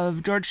Emerita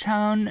of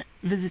Georgetown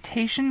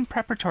Visitation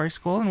Preparatory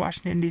School in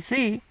Washington,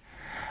 D.C.,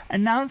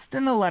 announced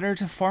in a letter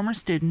to former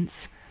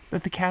students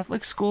that the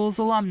Catholic School's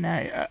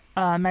alumni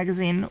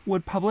magazine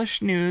would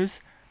publish news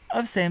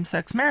of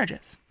same-sex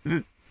marriages.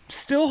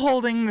 Still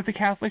holding that the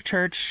Catholic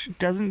Church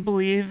doesn't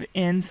believe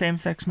in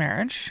same-sex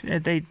marriage.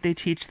 They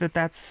teach that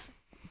that's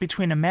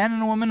between a man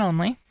and a woman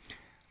only.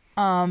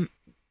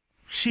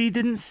 She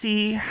didn't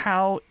see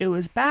how it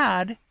was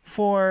bad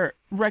for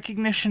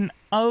recognition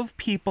of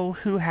people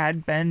who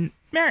had been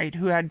married,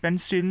 who had been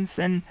students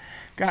and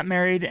got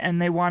married,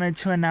 and they wanted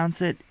to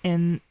announce it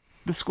in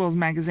the school's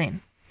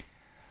magazine.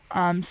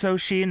 So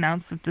she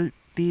announced that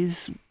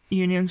these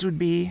unions would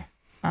be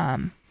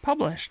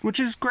published, which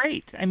is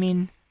great. I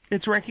mean,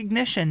 it's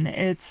recognition,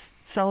 it's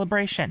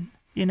celebration,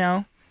 you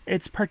know?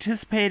 It's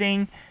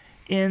participating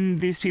in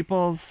these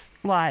people's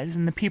lives,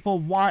 and the people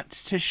want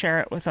to share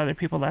it with other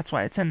people. That's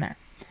why it's in there.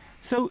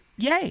 So,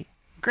 yay,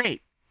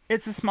 great.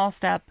 It's a small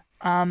step,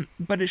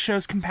 but it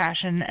shows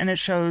compassion, and it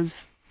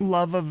shows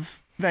love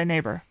of thy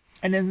neighbor.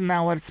 And isn't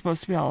that what it's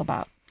supposed to be all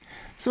about?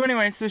 So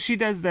anyway, so she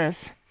does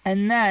this,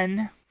 and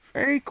then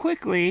very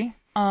quickly,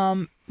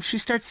 she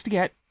starts to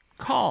get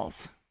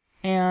calls.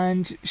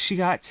 And she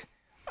got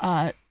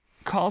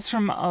calls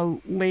from a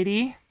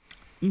lady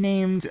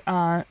named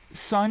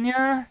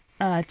Sonia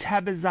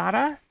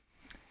Tabizada,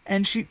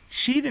 and she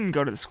didn't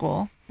go to the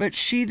school, but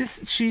she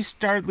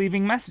started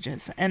leaving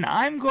messages. And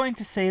I'm going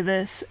to say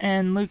this,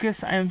 and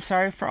Lucas, I'm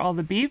sorry for all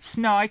the beeps.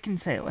 No, I can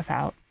say it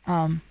without.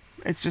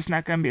 It's just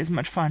not going to be as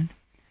much fun.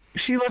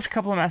 She left a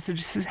couple of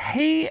messages. Says,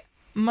 "Hey,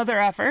 mother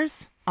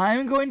effers,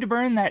 I'm going to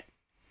burn that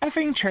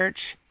effing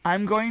church.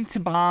 I'm going to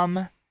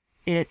bomb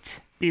it.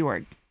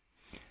 B-word.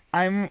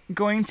 I'm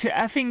going to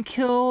effing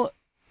kill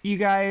you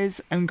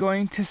guys. I'm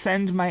going to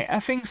send my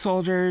effing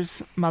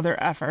soldiers, mother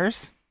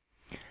effers.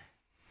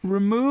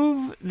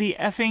 Remove the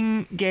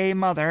effing gay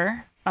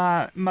mother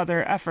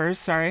effers,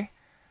 sorry,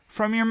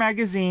 from your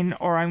magazine,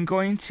 or I'm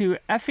going to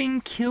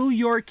effing kill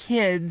your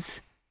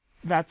kids.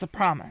 That's a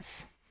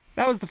promise."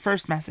 That was the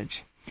first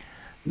message.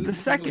 The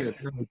second, a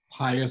really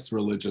pious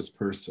religious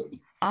person.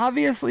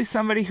 Obviously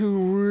somebody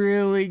who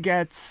really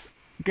gets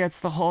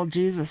the whole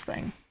Jesus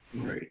thing.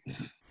 Right.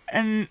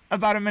 And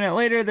about a minute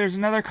later, there's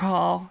another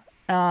call,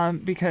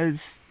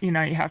 because, you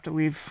know, you have to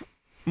leave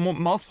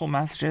multiple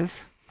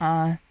messages.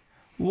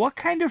 What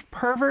kind of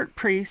pervert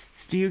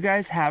priests do you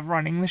guys have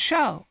running the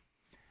show?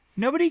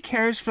 Nobody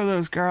cares for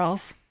those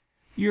girls.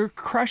 You're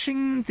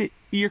crushing the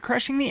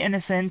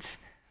innocent,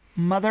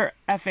 mother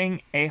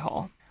effing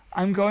a-hole.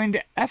 I'm going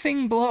to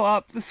effing blow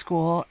up the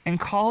school and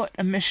call it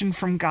a mission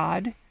from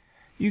God.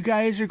 You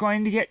guys are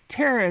going to get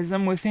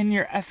terrorism within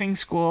your effing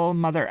school,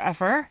 mother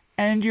effer,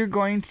 and you're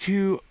going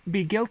to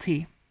be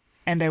guilty.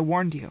 And I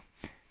warned you.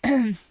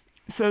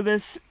 So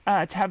this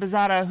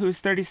Tabizada, who's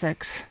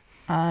 36,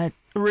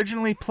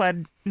 originally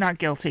pled not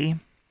guilty,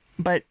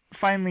 but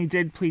finally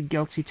did plead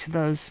guilty to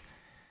those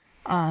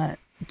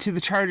to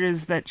the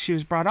charges that she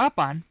was brought up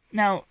on.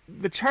 Now,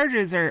 the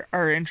charges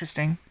are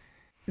interesting.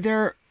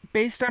 They're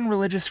based on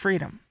religious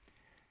freedom.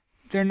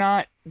 They're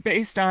not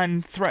based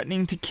on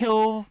threatening to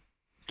kill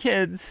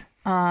kids.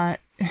 The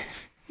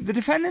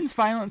defendant's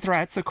violent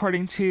threats,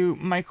 according to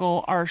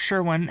Michael R.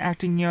 Sherwin,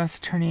 acting U.S.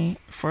 Attorney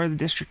for the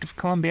District of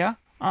Columbia,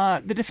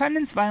 the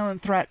defendant's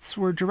violent threats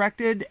were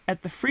directed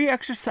at the free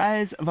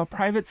exercise of a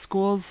private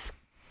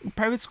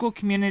school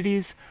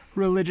community's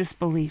religious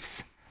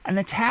beliefs. An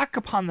attack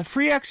upon the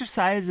free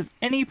exercise of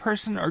any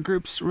person or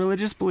group's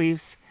religious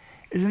beliefs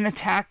is an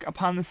attack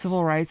upon the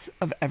civil rights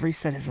of every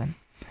citizen.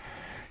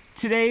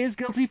 Today's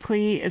guilty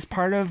plea is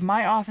part of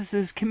my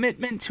office's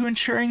commitment to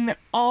ensuring that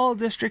all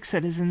district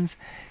citizens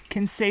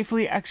can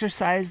safely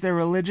exercise their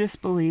religious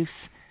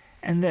beliefs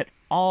and that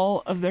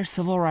all of their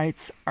civil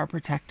rights are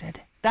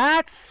protected.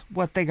 That's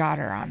what they got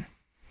her on.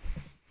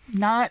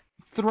 Not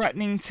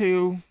threatening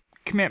to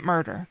commit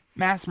murder,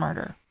 mass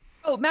murder.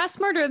 Oh, mass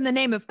murder in the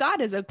name of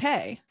God is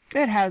okay.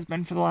 It has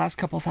been for the last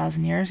couple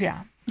thousand years,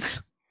 yeah.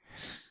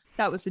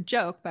 That was a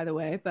joke, by the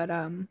way, but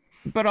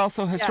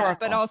also historical. Yeah,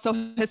 but also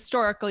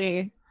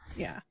historically,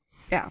 yeah.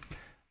 Yeah.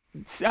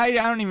 I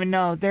don't even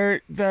know.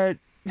 The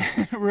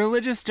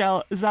religious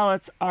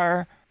zealots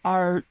are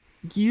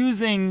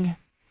using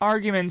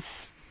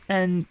arguments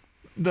and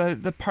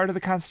the part of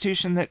the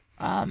Constitution that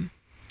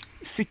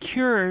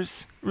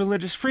secures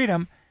religious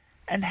freedom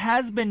and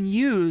has been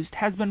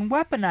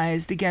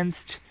weaponized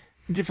against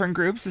different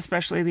groups,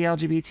 especially the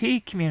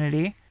LGBT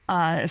community,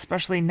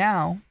 especially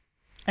now.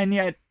 And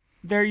yet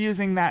they're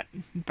using that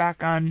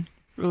back on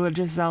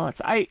religious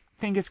zealots. I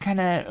think it's kind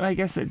of, I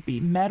guess it'd be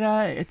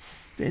meta.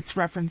 It's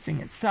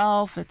referencing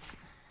itself. It's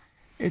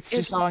It's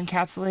just all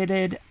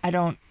encapsulated. I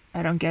don't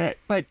get it.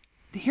 But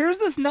here's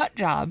this nut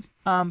job.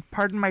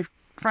 Pardon my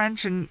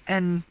French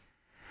and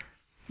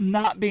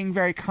not being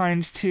very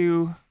kind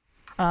to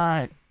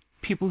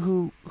people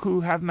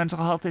who have mental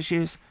health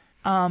issues.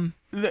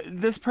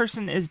 This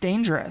person is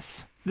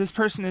dangerous. This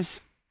person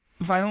is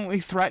violently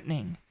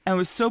threatening and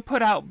was so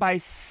put out by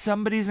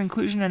somebody's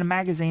inclusion in a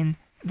magazine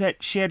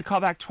that she had to call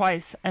back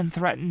twice and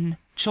threaten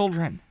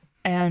children.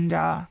 And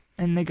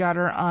they got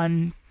her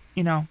on,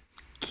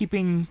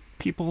 keeping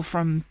people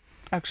from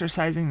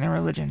exercising their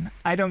religion.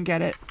 I don't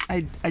get it.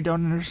 I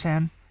don't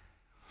understand.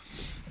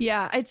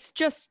 Yeah, it's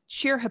just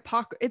sheer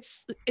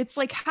hypocrisy. It's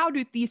like, how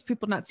do these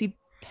people not see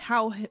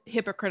how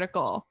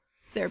hypocritical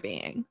they're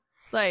being?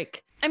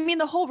 Like, I mean,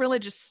 the whole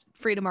religious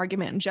freedom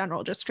argument in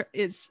general just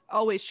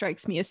always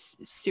strikes me as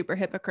super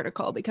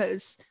hypocritical,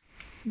 because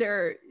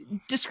they're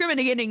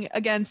discriminating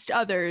against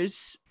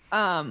others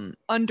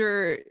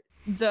under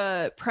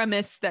the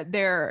premise that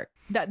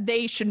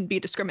they shouldn't be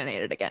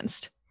discriminated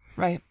against.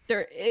 Right.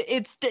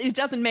 It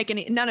doesn't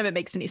make none of it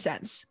makes any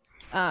sense.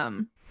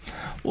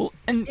 Well,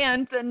 and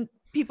then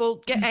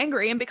people get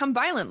angry and become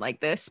violent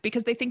like this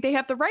because they think they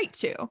have the right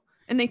to,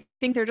 and they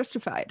think they're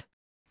justified.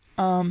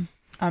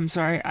 I'm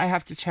sorry. I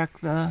have to check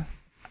the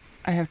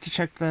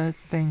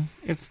thing.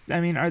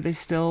 Are they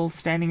still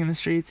standing in the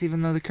streets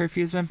even though the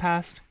curfew has been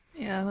passed?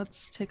 Yeah,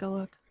 let's take a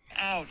look.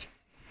 Out.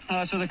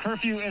 So the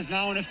curfew is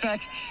now in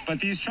effect, but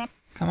these Trump...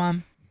 Come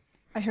on.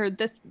 I heard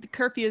the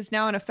curfew is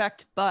now in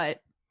effect,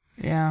 but...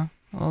 Yeah,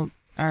 well,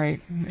 all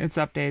right. It's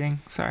updating.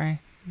 Sorry.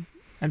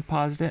 I'd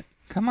paused it.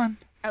 Come on.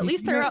 At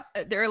least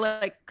they're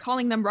like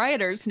calling them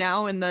rioters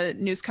now in the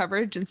news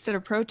coverage instead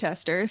of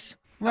protesters.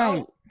 Right.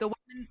 Oh,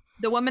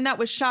 the woman that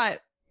was shot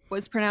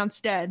was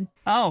pronounced dead.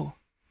 Oh,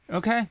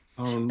 okay.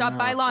 Oh, Shot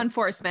by law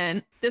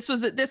enforcement. This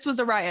was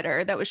a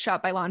rioter that was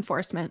shot by law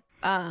enforcement.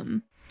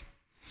 So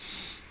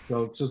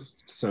it's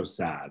just so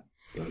sad.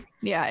 But...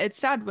 Yeah, it's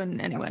sad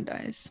when anyone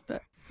dies,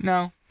 but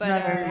not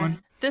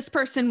everyone. This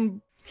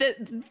person,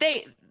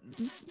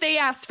 they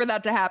asked for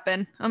that to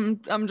happen. I'm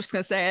just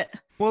gonna say it.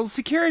 Well,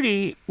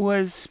 security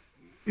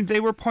they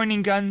were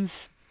pointing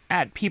guns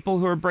at people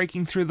who were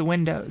breaking through the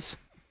windows.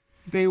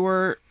 They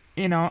were,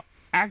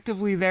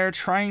 actively there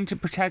trying to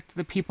protect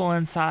the people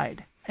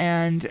inside.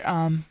 And,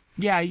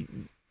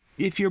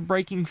 if you're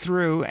breaking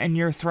through and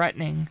you're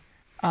threatening,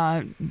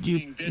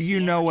 you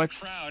know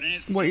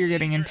what you're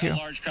getting into.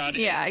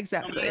 Yeah,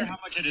 exactly. No matter how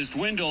much it has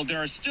dwindled,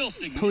 there are still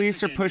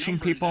police are pushing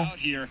people out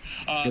here.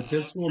 But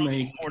this will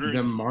make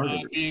them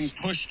martyrs. Being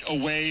pushed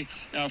away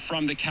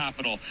from the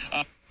Capitol.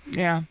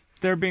 Yeah,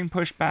 they're being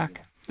pushed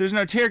back. There's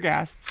no tear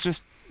gas. It's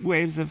just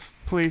waves of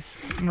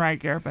police and riot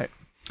gear. But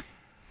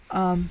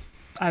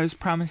I was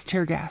promised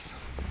tear gas.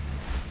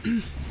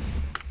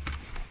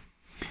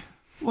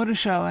 What a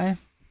show, eh?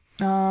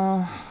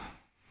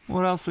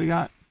 What else we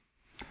got?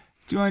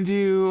 Do you want to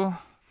do...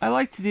 I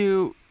like to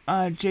do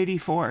J.D.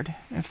 Ford,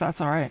 if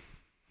that's all right.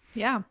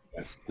 Yeah.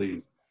 Yes,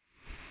 please.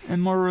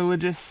 And more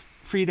religious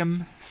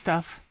freedom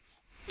stuff.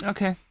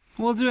 Okay.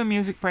 We'll do a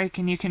music break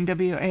and you can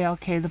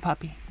WALK the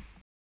puppy.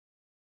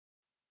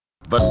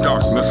 The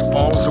darkness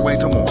falls away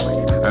to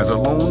morning as a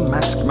lone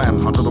masked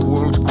manhunter, the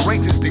world's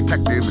greatest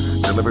detective,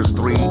 delivers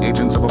 3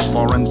 agents of a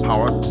foreign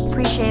power.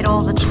 Appreciate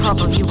all the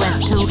trouble you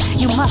went to.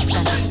 You must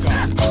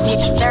understand. The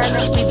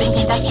experiments we've been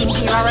conducting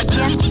here are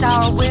against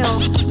our will.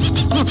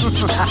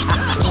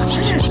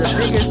 The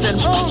biggest and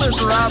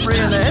boldest robbery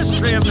in the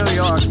history of New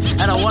York,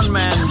 and a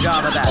one-man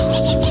job at that.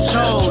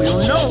 So,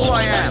 you know who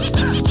I am.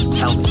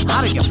 Tell me,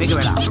 how did you figure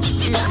it out?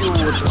 If you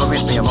would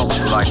permit me a moment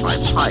to light my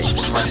pipe,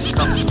 it might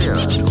become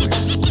clearer to you.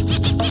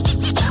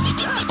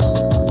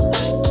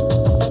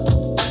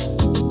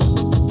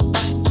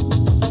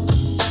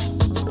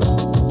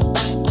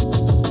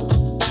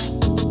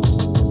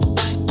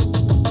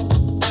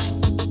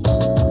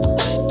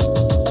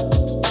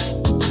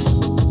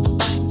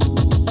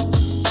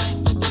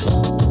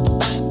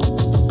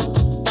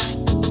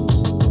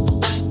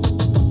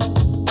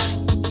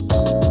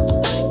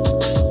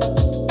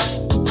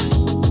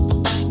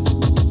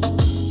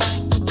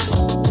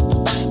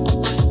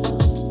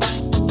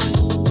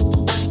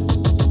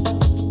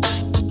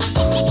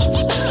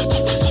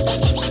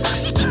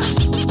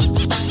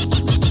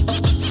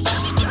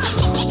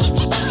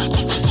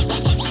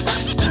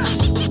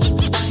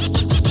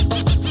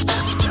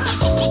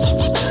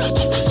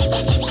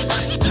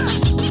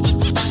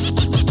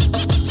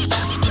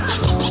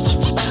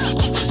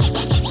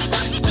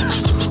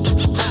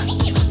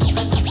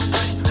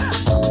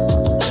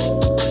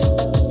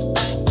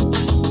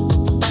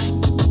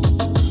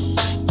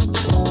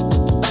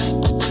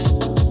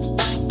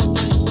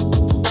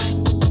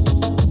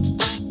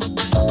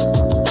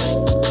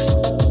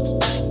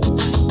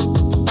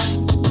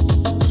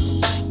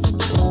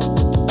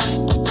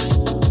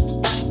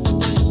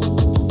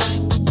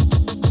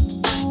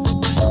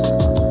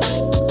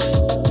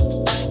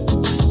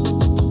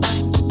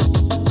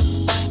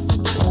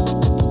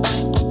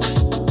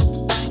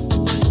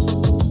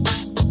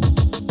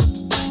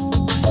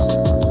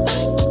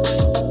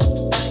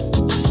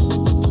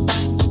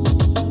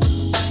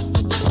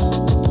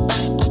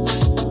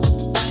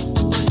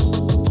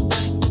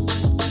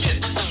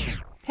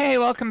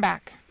 welcome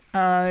back.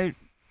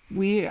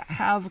 We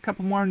have a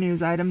couple more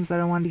news items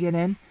that I wanted to get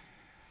in.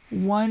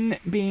 One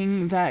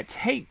being that,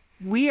 hey,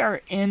 we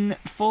are in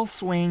full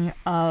swing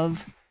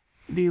of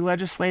the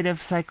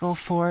legislative cycle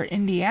for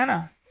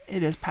Indiana.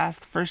 It is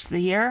past the first of the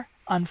year.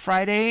 On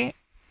Friday,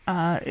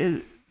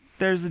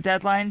 there's a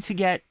deadline to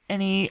get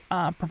any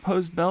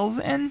proposed bills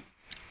in,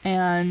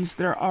 and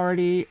there are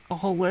already a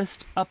whole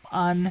list up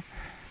on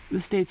the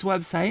state's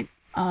website.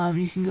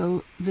 You can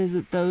go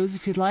visit those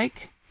if you'd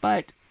like.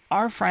 But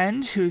our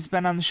friend, who's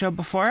been on the show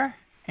before,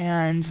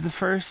 and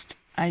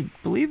I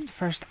believe the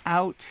first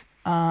out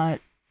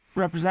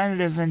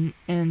representative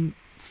in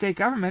state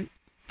government,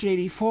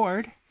 J.D.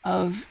 Ford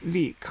of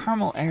the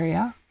Carmel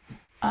area,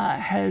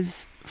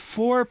 has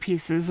 4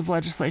 pieces of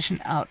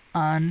legislation out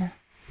on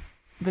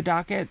the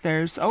docket.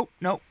 There's,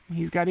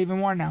 he's got even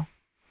more now.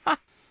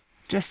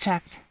 Just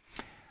checked.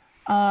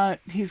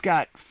 He's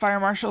got fire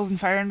marshals and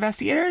fire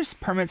investigators,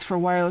 permits for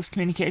wireless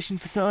communication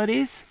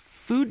facilities,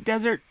 food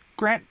desert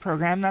grant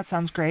program, that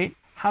sounds great,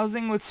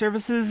 housing with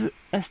services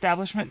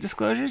establishment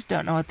disclosures,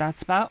 don't know what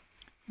that's about.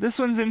 This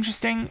one's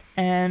interesting,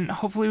 and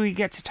hopefully we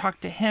get to talk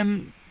to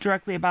him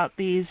directly about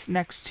these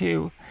next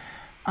 2.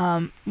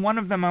 One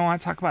of them I want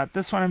to talk about.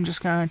 This one I'm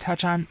just going to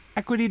touch on.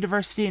 Equity,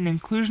 diversity, and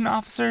inclusion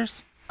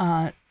officers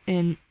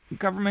in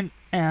government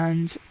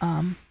and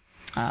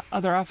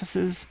other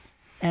offices,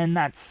 and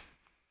that's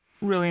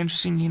really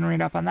interesting. You can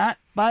read up on that.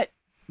 But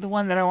the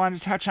one that I wanted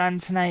to touch on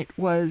tonight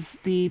was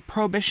the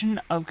prohibition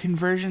of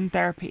conversion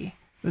therapy.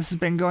 This has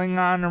been going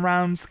on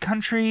around the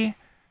country.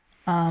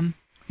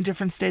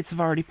 Different states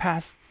have already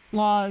passed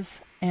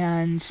laws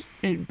and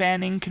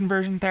banning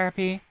conversion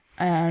therapy,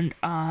 and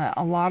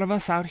a lot of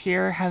us out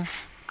here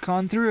have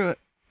gone through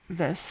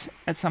this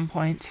at some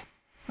point,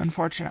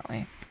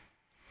 unfortunately.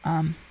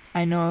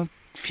 I know a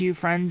few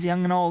friends,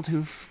 young and old,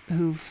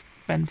 who've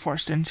been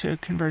forced into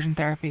conversion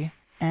therapy,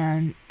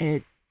 and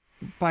it,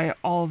 by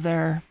all of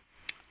their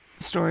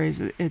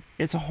stories,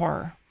 it's a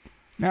horror.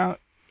 Now,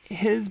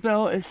 his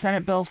bill is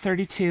Senate Bill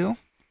 32,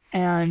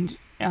 and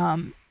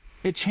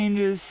it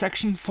changes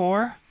Section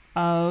 4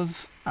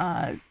 of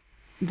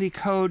the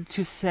code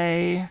to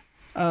say,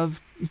 of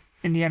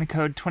Indiana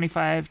Code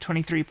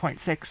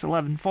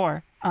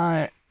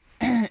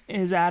 2523.6.11.4,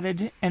 is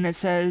added, and it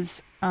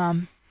says,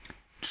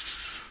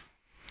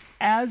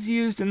 as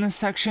used in this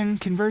section,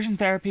 conversion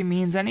therapy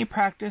means any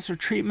practice or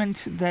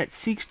treatment that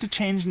seeks to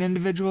change an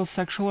individual's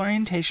sexual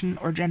orientation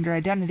or gender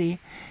identity,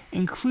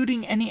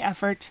 including any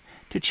effort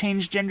to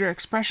change gender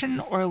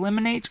expression or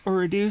eliminate or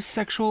reduce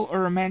sexual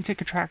or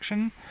romantic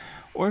attraction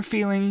or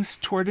feelings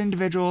toward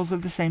individuals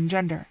of the same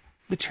gender.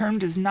 The term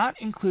does not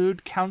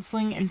include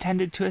counseling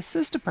intended to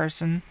assist a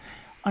person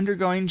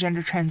undergoing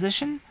gender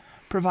transition,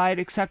 provide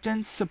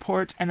acceptance,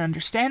 support, and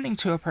understanding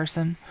to a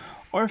person,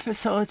 or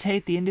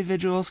facilitate the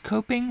individual's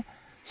coping,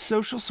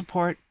 social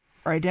support,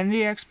 or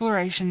identity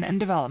exploration and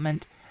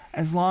development,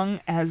 as long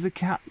as the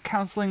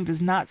counseling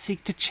does not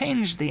seek to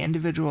change the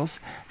individual's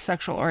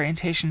sexual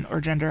orientation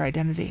or gender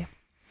identity.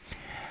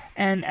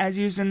 And as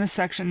used in this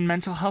section,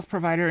 mental health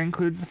provider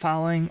includes the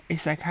following: a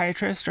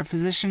psychiatrist or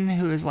physician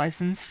who is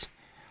licensed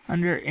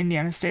under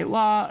Indiana state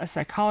law, a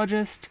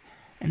psychologist,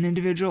 an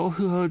individual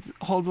who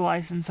holds a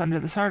license under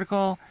this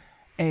article,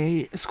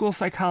 a school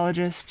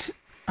psychologist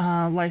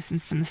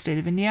licensed in the state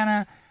of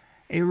Indiana,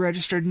 a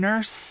registered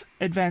nurse,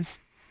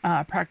 advanced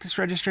practice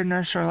registered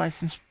nurse or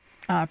licensed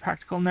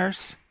practical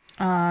nurse.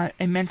 A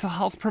mental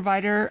health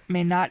provider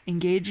may not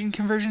engage in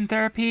conversion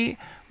therapy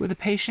with a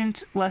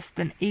patient less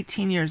than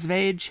 18 years of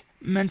age.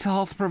 Mental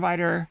health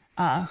provider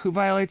who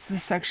violates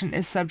this section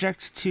is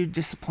subject to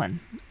discipline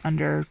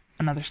under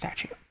another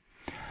statute.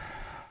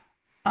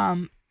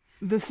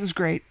 This is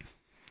great.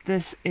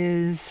 This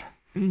is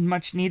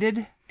much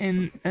needed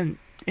in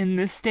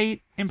this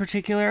state in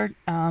particular.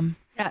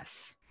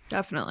 Yes,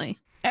 definitely.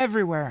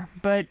 Everywhere,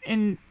 but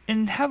in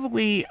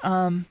heavily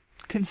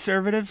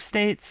conservative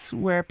states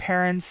where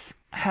parents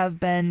have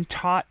been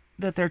taught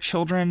that their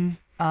children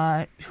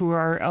who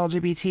are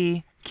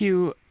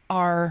LGBTQ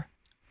are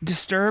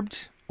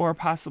disturbed or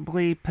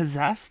possibly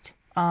possessed.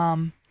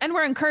 And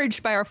we're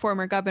encouraged by our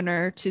former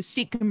governor to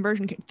seek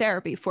conversion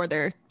therapy for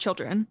their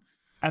children.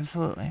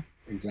 Absolutely.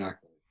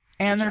 Exactly.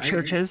 And their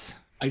churches.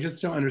 I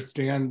just don't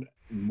understand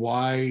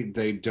why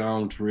they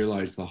don't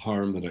realize the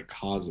harm that it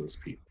causes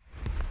people.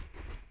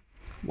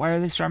 Why are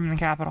they storming the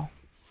Capitol?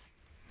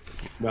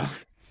 Well,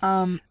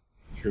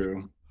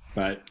 true,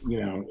 but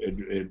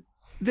it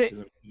is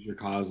a major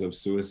cause of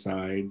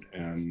suicide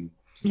and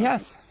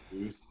yes,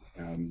 abuse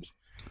and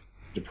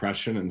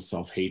depression and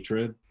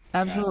self-hatred.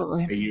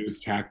 Absolutely. They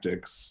use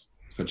tactics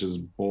such as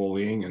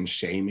bullying and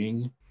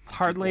shaming.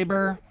 Hard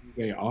labor.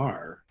 They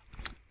are.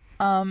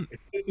 It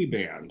should be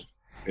banned.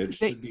 It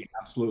should be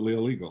absolutely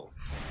illegal.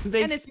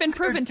 And it's been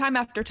proven time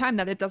after time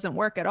that it doesn't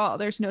work at all.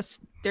 There's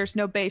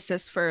no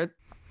basis for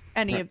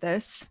any of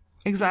this.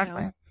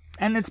 Exactly.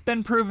 And it's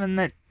been proven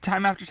that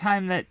time after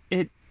time that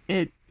it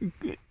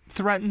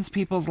threatens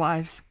people's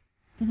lives.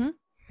 Mm-hmm.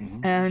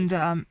 Mm-hmm.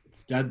 And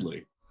it's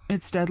deadly.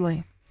 It's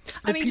deadly.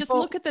 I mean, just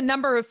look at the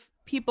number of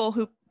people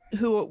who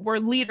who were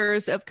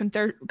leaders of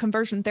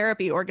conversion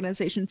therapy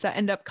organizations that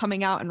end up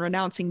coming out and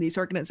renouncing these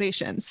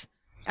organizations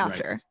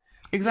after.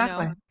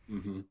 Exactly.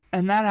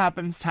 And that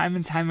happens time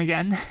and time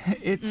again.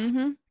 It's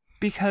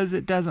because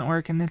it doesn't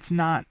work and it's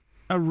not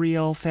a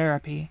real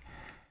therapy.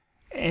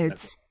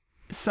 It's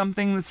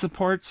something that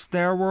supports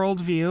their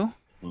worldview.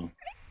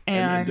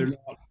 And they're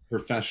not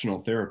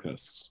professional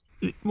therapists.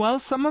 Well,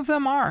 some of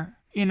them are,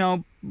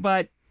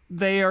 but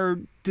they are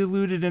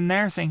deluded in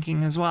their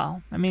thinking as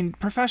well. I mean,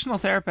 professional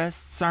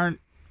therapists aren't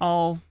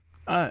all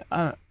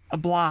a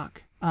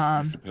block.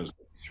 I suppose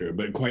that's true,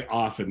 but quite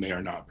often they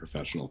are not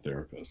professional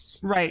therapists.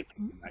 Right.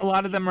 A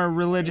lot of them are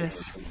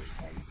religious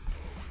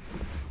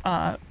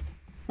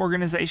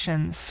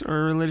organizations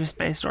or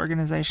religious-based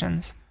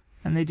organizations,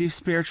 and they do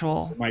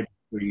spiritual. Might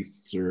be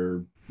priests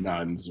or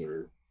nuns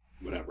or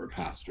whatever,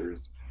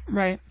 pastors.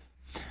 Right.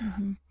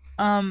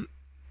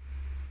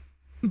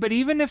 But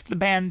even if the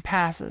ban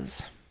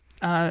passes,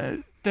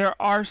 there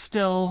are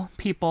still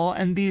people,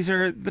 and these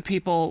are the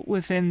people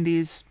within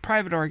these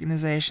private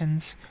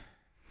organizations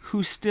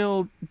who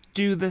still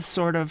do this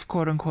sort of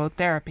quote-unquote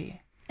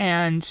therapy.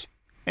 And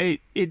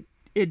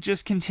it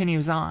just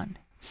continues on.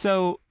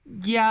 So,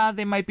 yeah,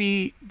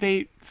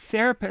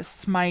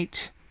 therapists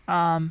might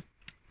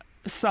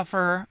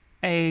suffer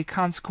a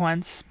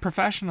consequence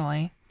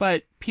professionally,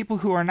 but people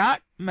who are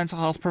not mental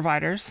health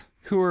providers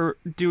who are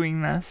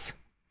doing this,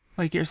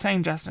 like you're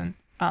saying, Justin,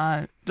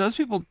 those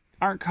people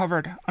aren't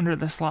covered under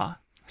this law.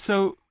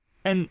 So,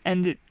 and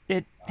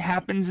it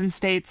happens in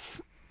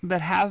states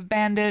that have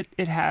banned it.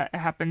 It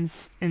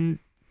happens in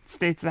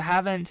states that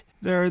haven't.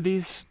 There are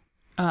these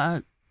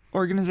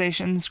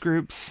organizations,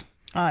 groups,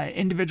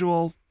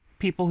 individual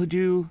people who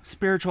do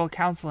spiritual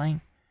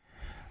counseling,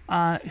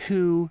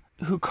 who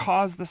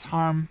cause this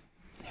harm,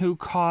 who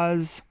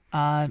cause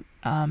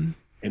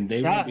and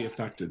they won't be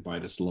affected by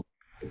this law.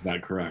 Is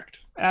that correct?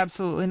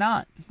 Absolutely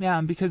not.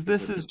 Yeah, because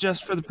this is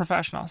just for the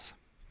professionals.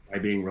 By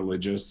being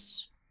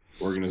religious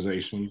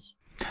organizations?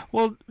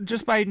 Well,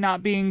 just by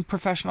not being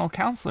professional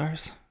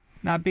counselors,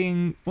 not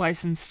being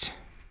licensed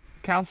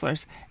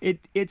counselors. It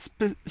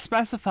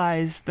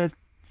specifies that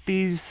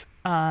these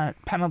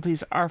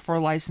penalties are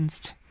for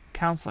licensed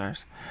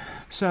counselors.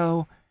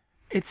 So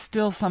it's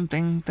still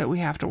something that we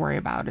have to worry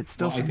about. It's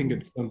still I think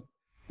it's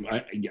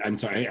I'm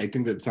sorry, I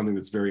think that's something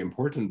that's very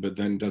important, but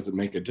then does it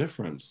make a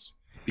difference?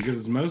 Because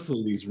it's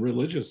mostly these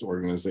religious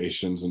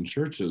organizations and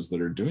churches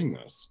that are doing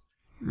this.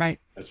 Right.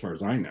 As far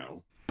as I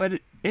know.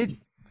 But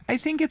I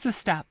think it's a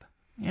step,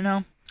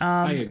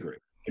 I agree.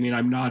 I mean,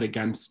 I'm not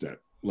against it.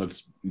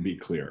 Let's be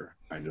clear.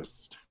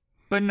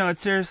 But no, it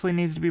seriously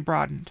needs to be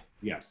broadened.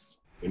 Yes.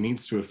 It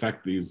needs to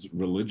affect these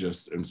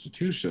religious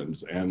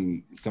institutions,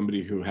 and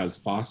somebody who has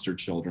foster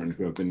children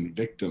who have been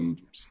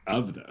victims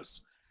of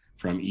this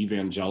from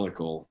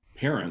evangelical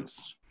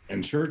parents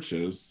and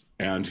churches,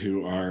 and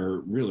who are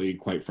really,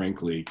 quite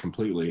frankly,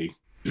 completely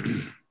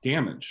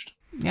damaged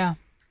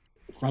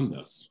from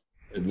this.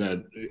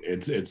 That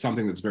it's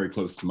something that's very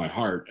close to my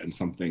heart, and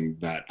something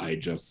that I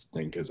just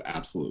think is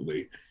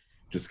absolutely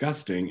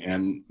disgusting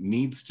and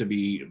needs to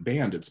be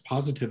banned. It's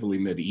positively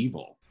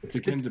medieval. It's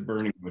akin to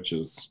burning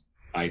witches,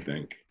 I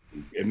think.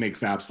 It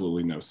makes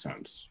absolutely no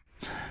sense.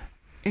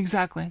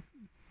 Exactly.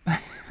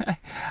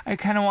 I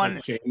kind of want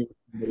to shame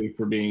somebody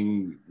for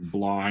being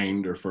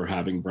blind or for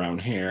having brown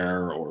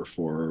hair or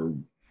for,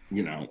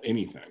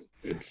 anything.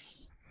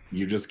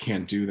 You just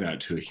can't do that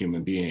to a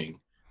human being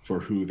for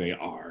who they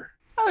are.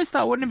 I always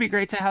thought, wouldn't it be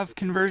great to have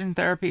conversion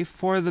therapy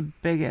for the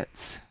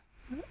bigots?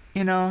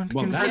 Convert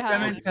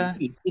them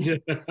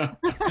into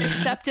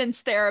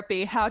acceptance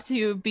therapy, how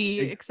to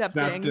be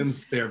accepting.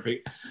 Acceptance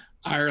therapy.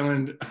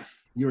 Ireland,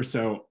 you're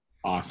so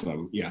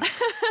awesome.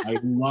 Yes. I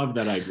love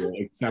that idea.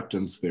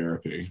 Acceptance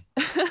therapy.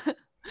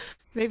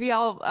 Maybe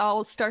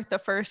I'll start the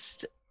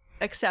first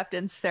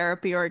acceptance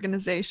therapy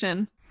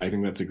organization. I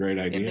think that's a great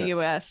idea. In the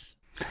US.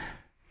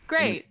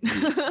 Great.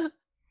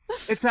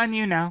 It's on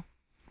you now.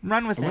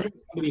 Run with it.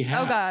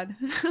 Oh God.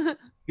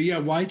 Yeah,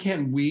 why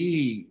can't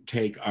we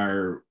take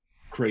our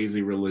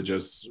crazy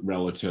religious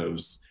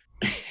relatives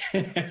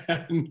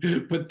and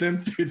put them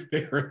through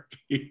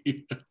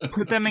therapy?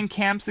 Put them in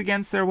camps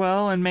against their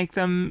will and make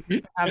them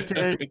have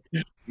to...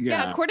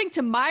 Yeah, according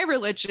to my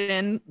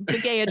religion, the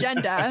gay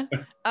agenda,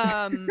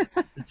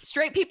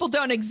 straight people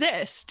don't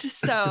exist,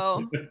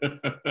 so...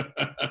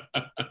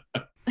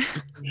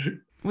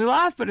 We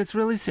laugh, but it's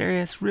really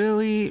serious.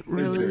 Really.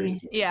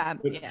 Yeah.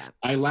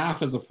 I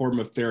laugh as a form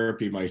of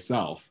therapy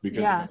myself,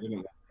 because if I didn't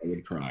laugh, I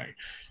would cry.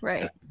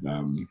 Right.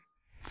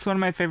 It's one of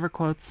my favorite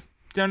quotes.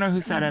 Don't know who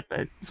said it,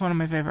 but it's one of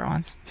my favorite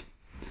ones.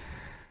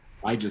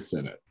 I just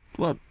said it.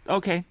 Well,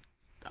 okay.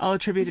 I'll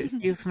attribute it to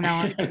you from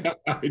now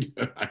on.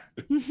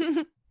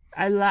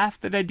 I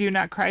laugh that I do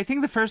not cry. I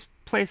think the first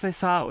place I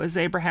saw it was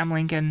Abraham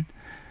Lincoln.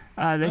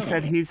 They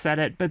said he said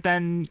it, but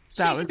then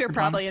that Shakespeare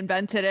probably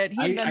invented it.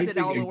 He invented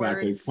all the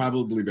words. It's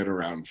probably been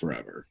around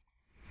forever.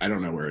 I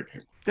don't know where it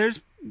came from.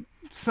 There's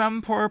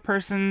some poor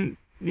person,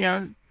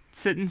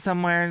 sitting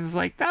somewhere and is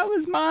like, that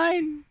was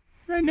mine.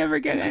 I never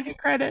get any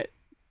credit.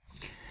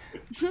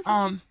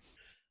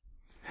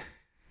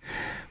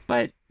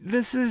 But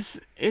this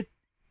is it.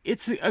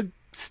 It's a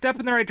step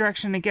in the right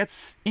direction. It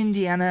gets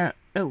Indiana,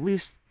 at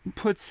least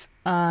puts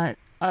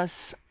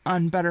us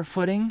on better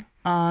footing.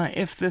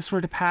 If this were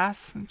to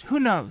pass, who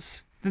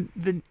knows?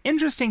 The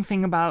interesting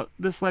thing about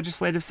this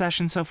legislative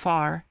session so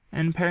far,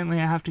 and apparently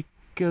I have to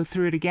go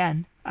through it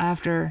again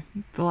after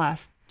the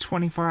last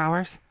 24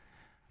 hours,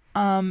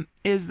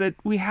 is that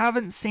we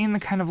haven't seen the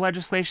kind of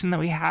legislation that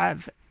we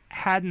have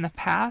had in the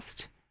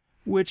past,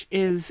 which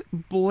is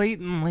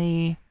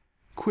blatantly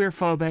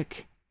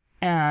queerphobic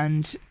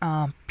and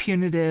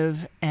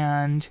punitive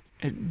and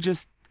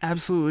just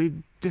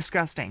absolutely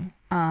disgusting.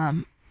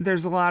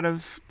 There's a lot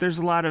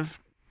of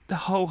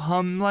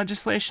ho-hum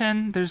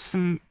legislation. There's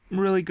some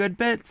really good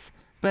bits,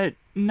 but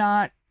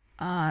not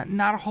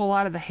a whole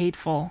lot of the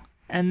hateful,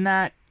 and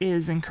that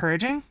is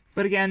encouraging.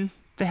 But again,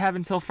 they have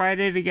until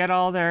Friday to get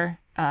all their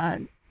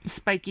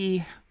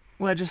spiky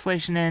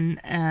legislation in,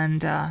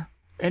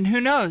 and who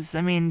knows?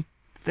 I mean,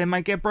 they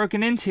might get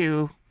broken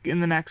into in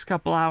the next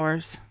couple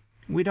hours.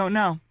 We don't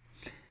know.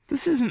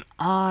 This is an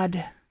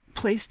odd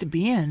place to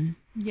be in.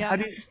 Yeah.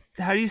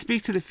 How do you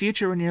speak to the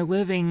future when you're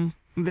living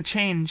the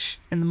change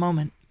in the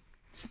moment?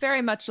 It's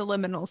very much a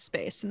liminal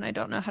space, and I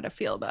don't know how to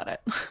feel about it.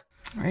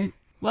 Right.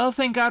 Well,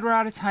 thank God we're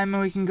out of time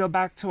and we can go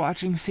back to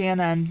watching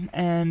CNN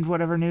and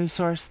whatever news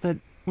source that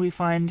we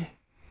find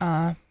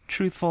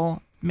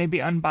truthful,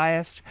 maybe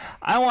unbiased.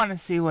 I want to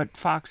see what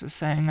Fox is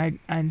saying. I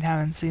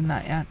haven't seen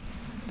that yet.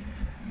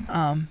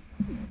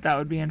 That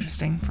would be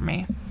interesting for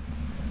me.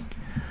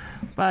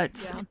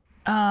 But,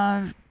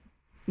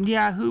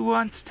 yeah, who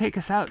wants to take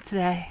us out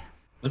today?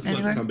 Let's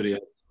let somebody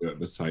else do it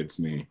besides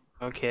me.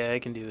 Okay, I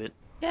can do it.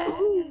 Yay,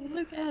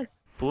 Lucas.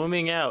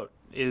 Blooming Out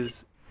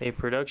is a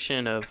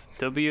production of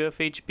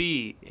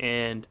WFHB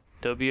and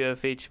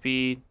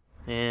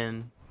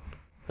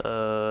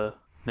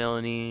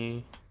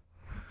Melanie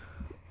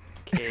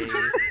K.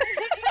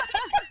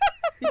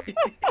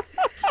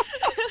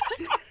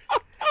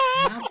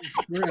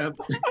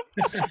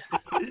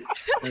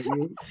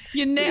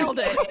 You nailed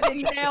it.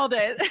 You nailed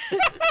it.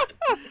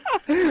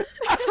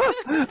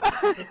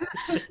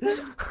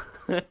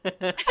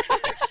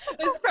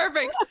 It's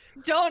perfect.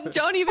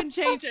 Don't even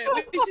change it.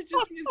 We should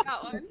just use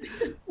that one.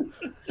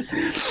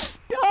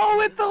 Oh,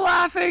 with the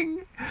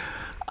laughing.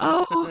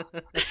 Oh.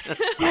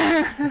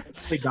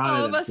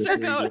 All of us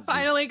are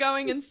finally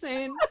going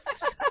insane.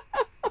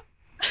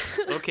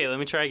 Okay, let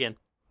me try again.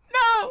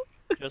 No.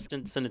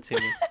 Justin, send it to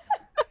me.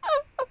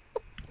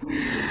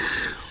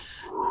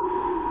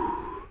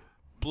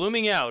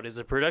 Blooming Out is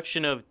a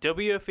production of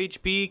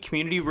WFHB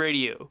Community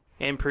Radio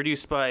and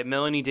produced by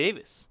Melanie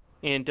Davis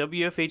and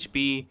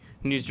WFHB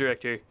News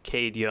Director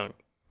Cade Young.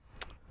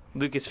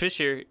 Lucas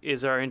Fisher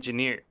is our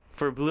engineer.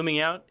 For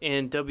Blooming Out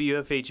and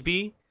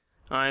WFHB,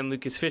 I'm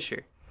Lucas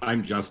Fisher.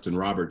 I'm Justin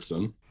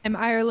Robertson. I'm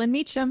Ireland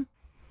Meacham.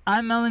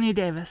 I'm Melanie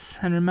Davis,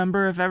 and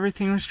remember, if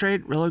everything was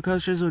straight, roller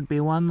coasters would be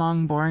one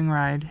long, boring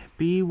ride.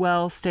 Be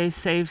well, stay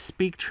safe,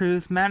 speak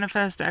truth,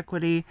 manifest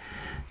equity,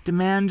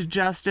 demand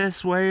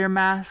justice, wear your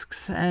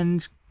masks,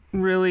 and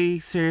really,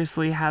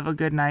 seriously, have a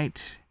good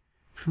night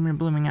from your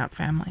Blooming Out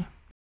family.